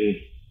administration,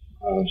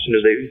 as soon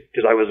as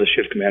because I was the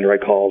shift commander, I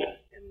called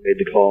and made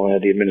the call and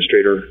had the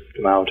administrator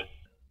come out.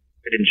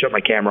 I didn't shut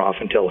my camera off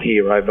until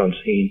he arrived on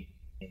scene.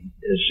 And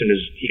as soon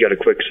as he got a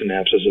quick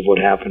synopsis of what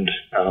happened,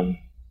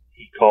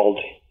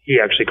 he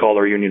actually called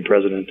our union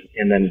president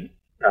and then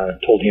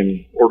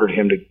ordered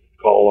him to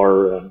call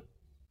our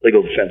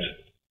legal defense.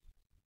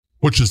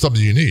 Which is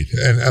something you need.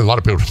 And a lot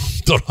of people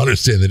don't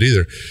understand that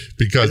either,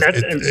 because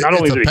it's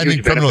a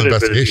pending criminal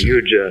investigation. It's a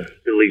huge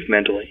relief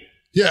mentally.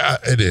 Yeah,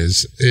 it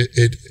is.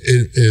 It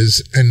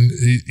is. And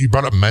you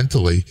brought up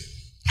mentally.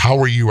 How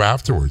were you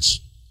afterwards?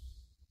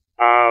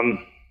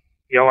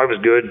 You know, I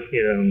was good.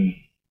 You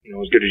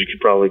know, as good as you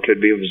probably could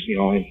be. It was,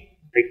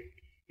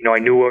 I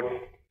knew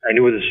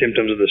what the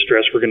symptoms of the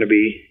stress were going to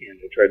be, and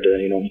I tried to,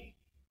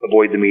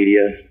 avoid the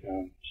media,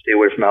 stay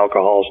away from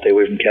alcohol, stay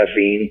away from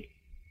caffeine.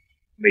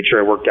 Made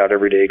sure I worked out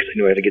every day because I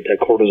knew I had to get that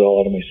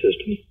cortisol out of my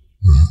system,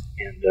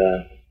 and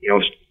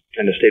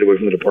kind of stayed away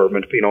from the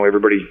department. But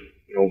everybody,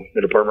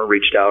 the department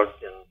reached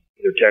out,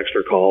 either text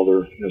or called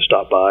or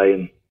stopped by,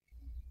 and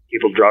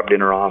people dropped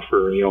dinner off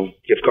or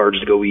gift cards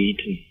to go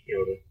eat, and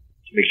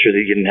to make sure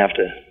that you didn't have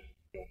to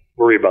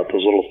worry about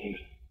those little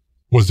things.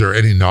 Was there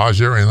any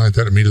nausea or anything like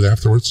that immediately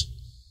afterwards?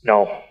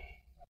 No,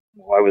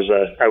 I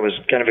was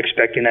kind of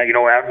expecting that.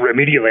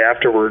 Immediately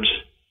afterwards,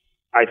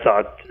 I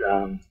thought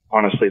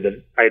honestly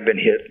that I had been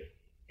hit,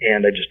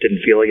 and I just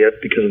didn't feel it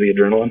yet because of the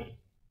adrenaline.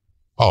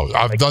 Oh,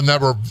 I've done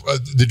that.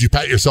 Did you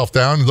pat yourself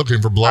down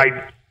looking for blood?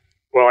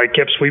 I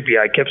kept sweeping.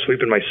 I kept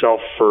sweeping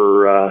myself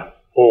for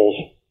holes.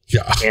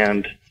 Yeah,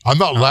 and I'm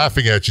not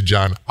laughing at you,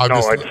 John.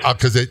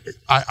 Because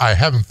I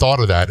haven't thought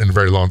of that in a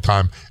very long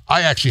time.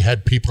 I actually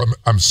had people.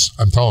 I'm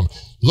telling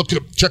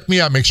them, check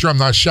me out. Make sure I'm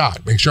not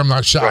shot. Make sure I'm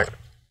not shot. Right.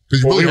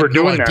 Because we were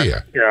doing that.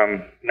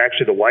 And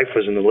actually, the wife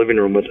was in the living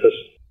room with us.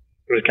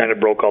 It was kind of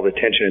broke all the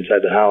tension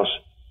inside the house.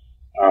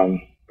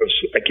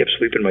 I kept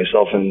sleeping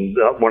myself, and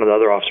one of the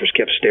other officers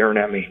kept staring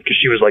at me because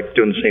she was like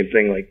doing the same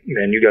thing. Like,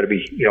 man, you got to be,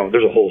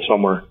 there's a hole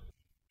somewhere.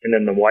 And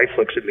then the wife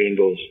looks at me and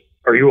goes,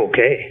 "Are you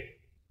okay?"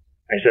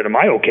 I said, "Am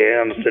I okay?"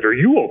 And I said, "Are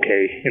you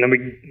okay?" And then we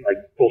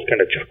both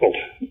kind of chuckled.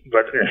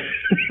 But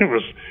I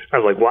was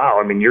like, wow,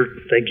 I mean,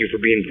 thank you for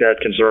being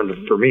that concerned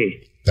for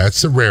me.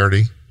 That's a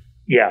rarity.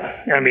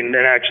 Yeah. I mean,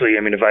 and actually,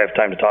 if I have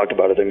time to talk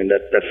about it,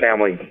 that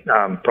family,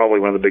 probably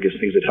one of the biggest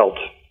things that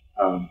helped,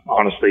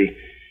 honestly,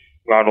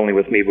 not only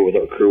with me, but with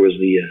our crew, is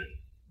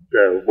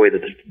the way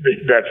that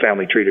that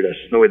family treated us,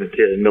 the way that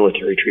the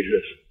military treated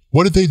us.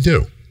 What did they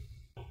do?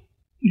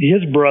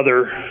 His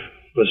brother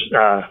was,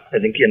 I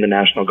think, in the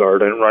National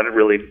Guard. I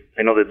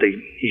know that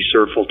he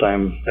served full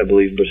time, I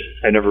believe, but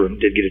I never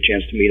did get a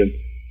chance to meet him.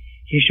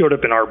 He showed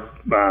up in our,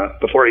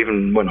 before I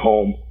even went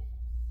home,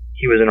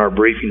 he was in our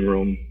briefing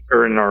room,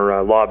 or in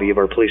our lobby of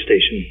our police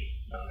station,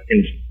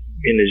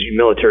 in his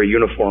military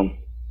uniform.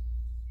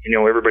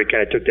 Everybody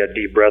kind of took that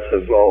deep breath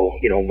of,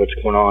 what's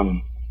going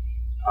on.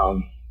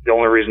 The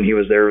only reason he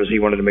was there was he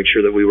wanted to make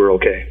sure that we were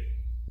okay,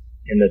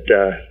 and that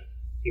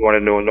he wanted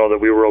to know that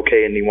we were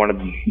okay, and he wanted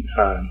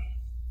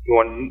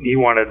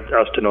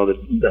us to know that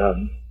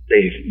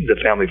the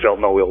family felt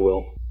no ill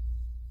will.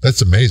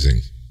 That's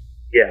amazing.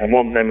 Yeah,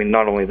 well,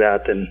 not only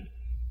that, then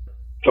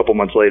a couple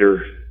months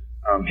later,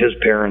 his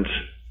parents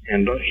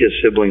and his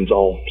siblings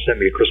all sent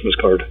me a Christmas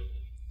card.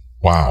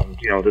 Wow.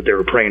 That they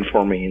were praying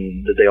for me,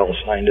 and that they all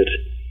signed it.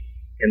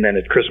 And then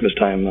at Christmas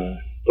time,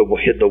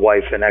 the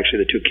wife and actually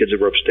the two kids that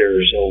were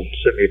upstairs all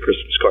sent me a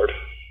Christmas card.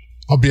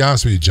 I'll be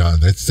honest with you, John.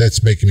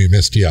 That's making me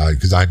misty-eyed,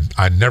 because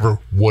I never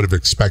would have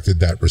expected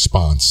that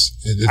response.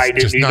 I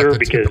didn't either,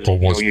 because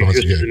you're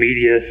used to the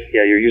media.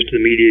 Yeah, you're used to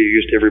the media. You're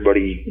used to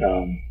everybody.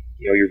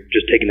 You're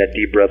just taking that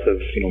deep breath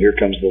of, here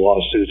comes the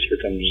lawsuits, here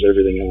comes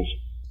everything else.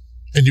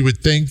 And you would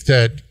think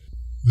that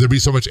there'd be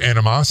so much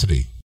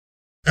animosity.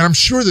 And I'm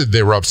sure that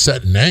they were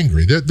upset and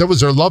angry. That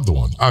was their loved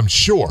one, I'm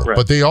sure. Right.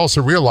 But they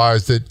also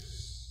realized that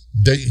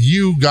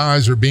you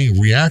guys are being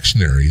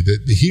reactionary,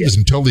 that he was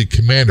in totally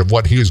command of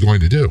what he was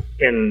going to do.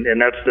 And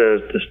that's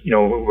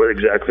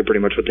exactly pretty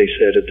much what they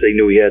said. That they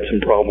knew he had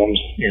some problems,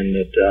 and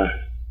that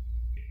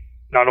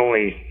not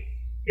only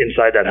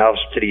inside that house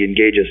did he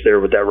engage us there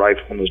with that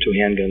rifle and those two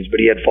handguns, but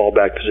he had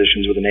fallback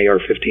positions with an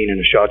AR-15 and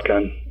a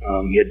shotgun.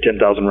 He had 10,000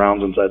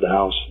 rounds inside the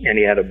house, and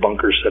he had a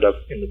bunker set up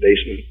in the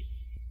basement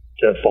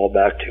to fall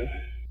back to.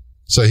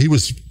 So he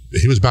was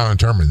bound and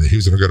determined that he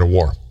was going to go to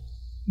war.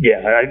 Yeah,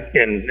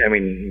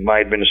 my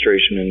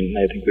administration, and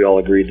I think we all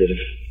agreed that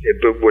if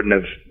it wouldn't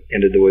have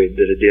ended the way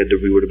that it did, that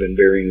we would have been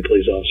burying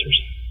police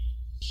officers.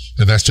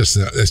 And that's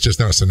just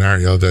not a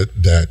scenario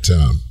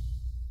that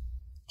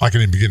I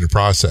can even begin to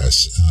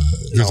process.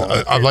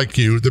 I like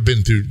you, they've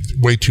been through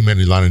way too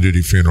many line of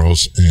duty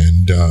funerals,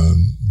 and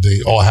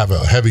they all have a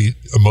heavy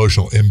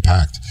emotional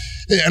impact.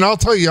 And I'll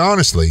tell you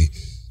honestly,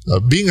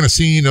 being in a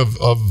scene of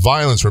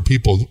violence where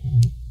people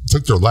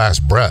took their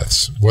last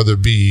breaths, whether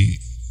it be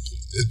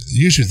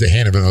usually the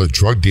hand of another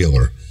drug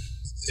dealer,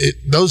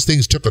 those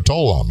things took a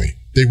toll on me.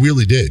 They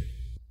really did.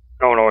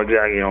 Oh no,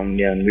 exactly.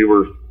 And we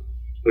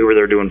were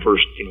there doing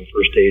first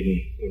aid,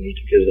 and when he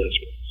took his last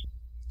breaths.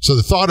 So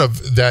the thought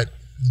of that,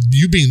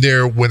 you being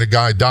there when a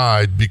guy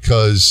died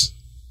because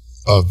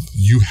of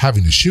you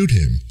having to shoot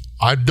him,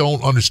 I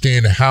don't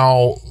understand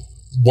how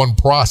one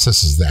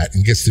processes that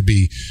and gets to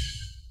be,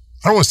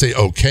 I don't want to say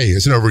okay,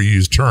 it's an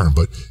overused term,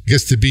 but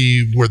gets to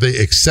be where they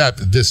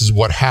accept this is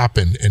what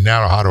happened, and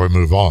now how do I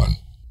move on?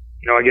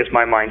 I guess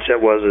my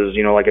mindset was,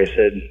 like I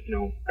said,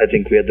 I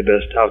think we had the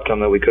best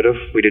outcome that we could have.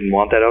 We didn't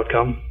want that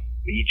outcome.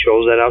 We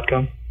chose that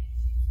outcome.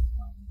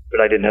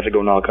 But I didn't have to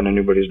go knock on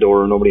anybody's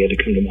door. Nobody had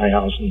to come to my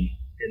house and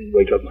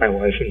wake up my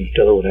wife and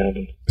tell her what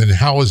happened. And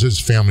how is his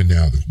family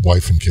now, the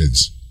wife and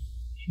kids?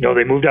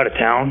 They moved out of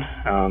town.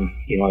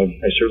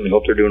 I certainly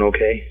hope they're doing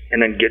okay.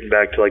 And then getting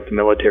back to the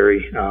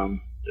military,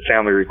 the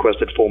family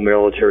requested full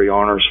military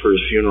honors for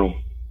his funeral.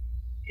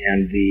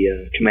 And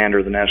the commander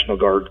of the National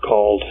Guard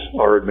called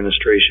our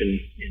administration,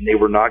 and they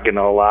were not going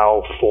to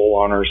allow full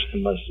honors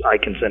unless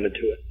I consented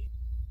to it.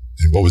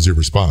 And what was your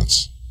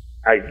response?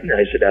 I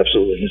said,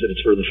 absolutely. I said,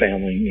 it's for the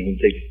family.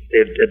 They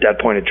at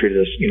that point had treated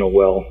us,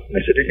 well. And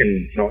I said,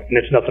 and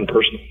it's nothing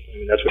personal.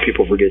 That's what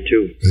people forget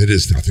too. It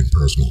is nothing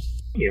personal.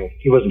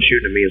 He wasn't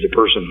shooting at me as a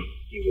person.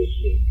 He was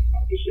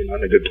obviously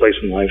not in a good place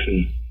in life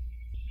and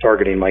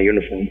targeting my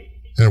uniform.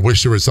 And I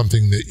wish there was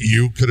something that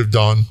you could have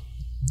done,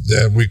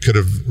 that we could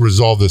have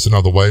resolved this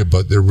another way,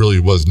 but there really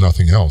was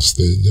nothing else.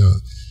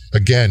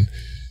 Again,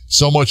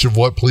 so much of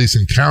what police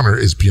encounter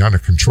is beyond their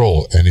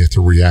control, and you have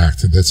to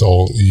react. And that's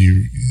all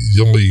you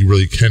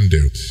really can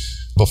do.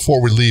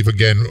 Before we leave,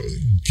 again,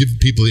 give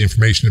people the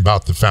information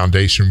about the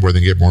foundation, where they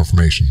can get more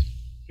information.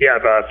 Yeah,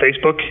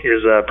 Facebook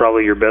is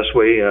probably your best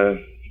way.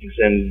 You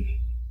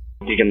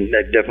can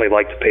definitely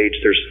like the page.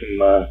 There's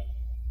some.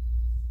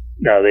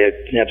 They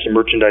have some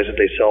merchandise that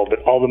they sell,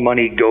 but all the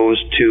money goes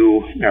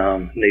to,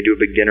 and they do a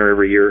big dinner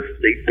every year.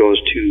 It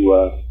goes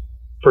to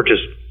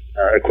purchase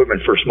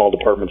equipment for small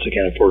departments that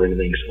can't afford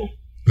anything. So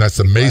that's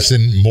the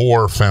Mason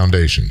Moore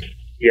Foundation.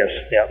 Yes.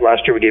 Yeah.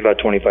 Last year we gave out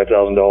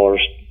 $25,000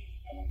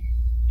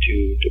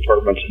 to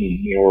departments, and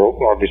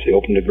we're obviously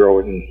hoping to grow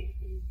it and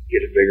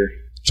get it bigger.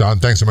 John,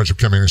 thanks so much for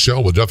coming on the show.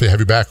 We'll definitely have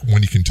you back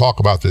when you can talk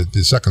about the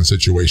second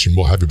situation.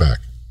 We'll have you back.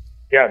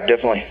 Yeah,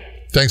 definitely.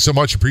 Thanks so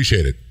much.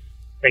 Appreciate it.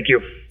 Thank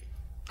you.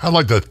 I'd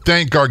like to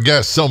thank our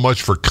guests so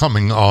much for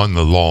coming on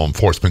the Law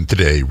Enforcement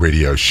Today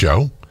radio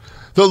show.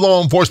 The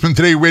Law Enforcement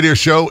Today radio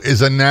show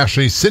is a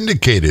nationally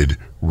syndicated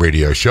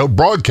radio show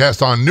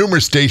broadcast on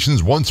numerous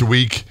stations once a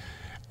week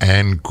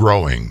and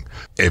growing.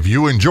 If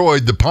you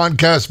enjoyed the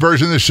podcast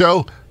version of the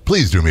show,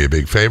 please do me a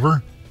big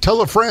favor.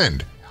 Tell a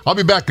friend. I'll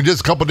be back in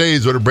just a couple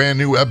days with a brand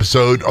new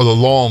episode of the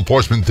Law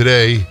Enforcement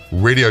Today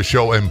radio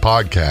show and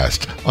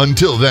podcast.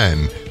 Until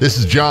then, this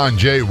is John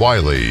J.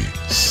 Wiley.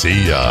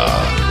 See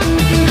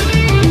ya.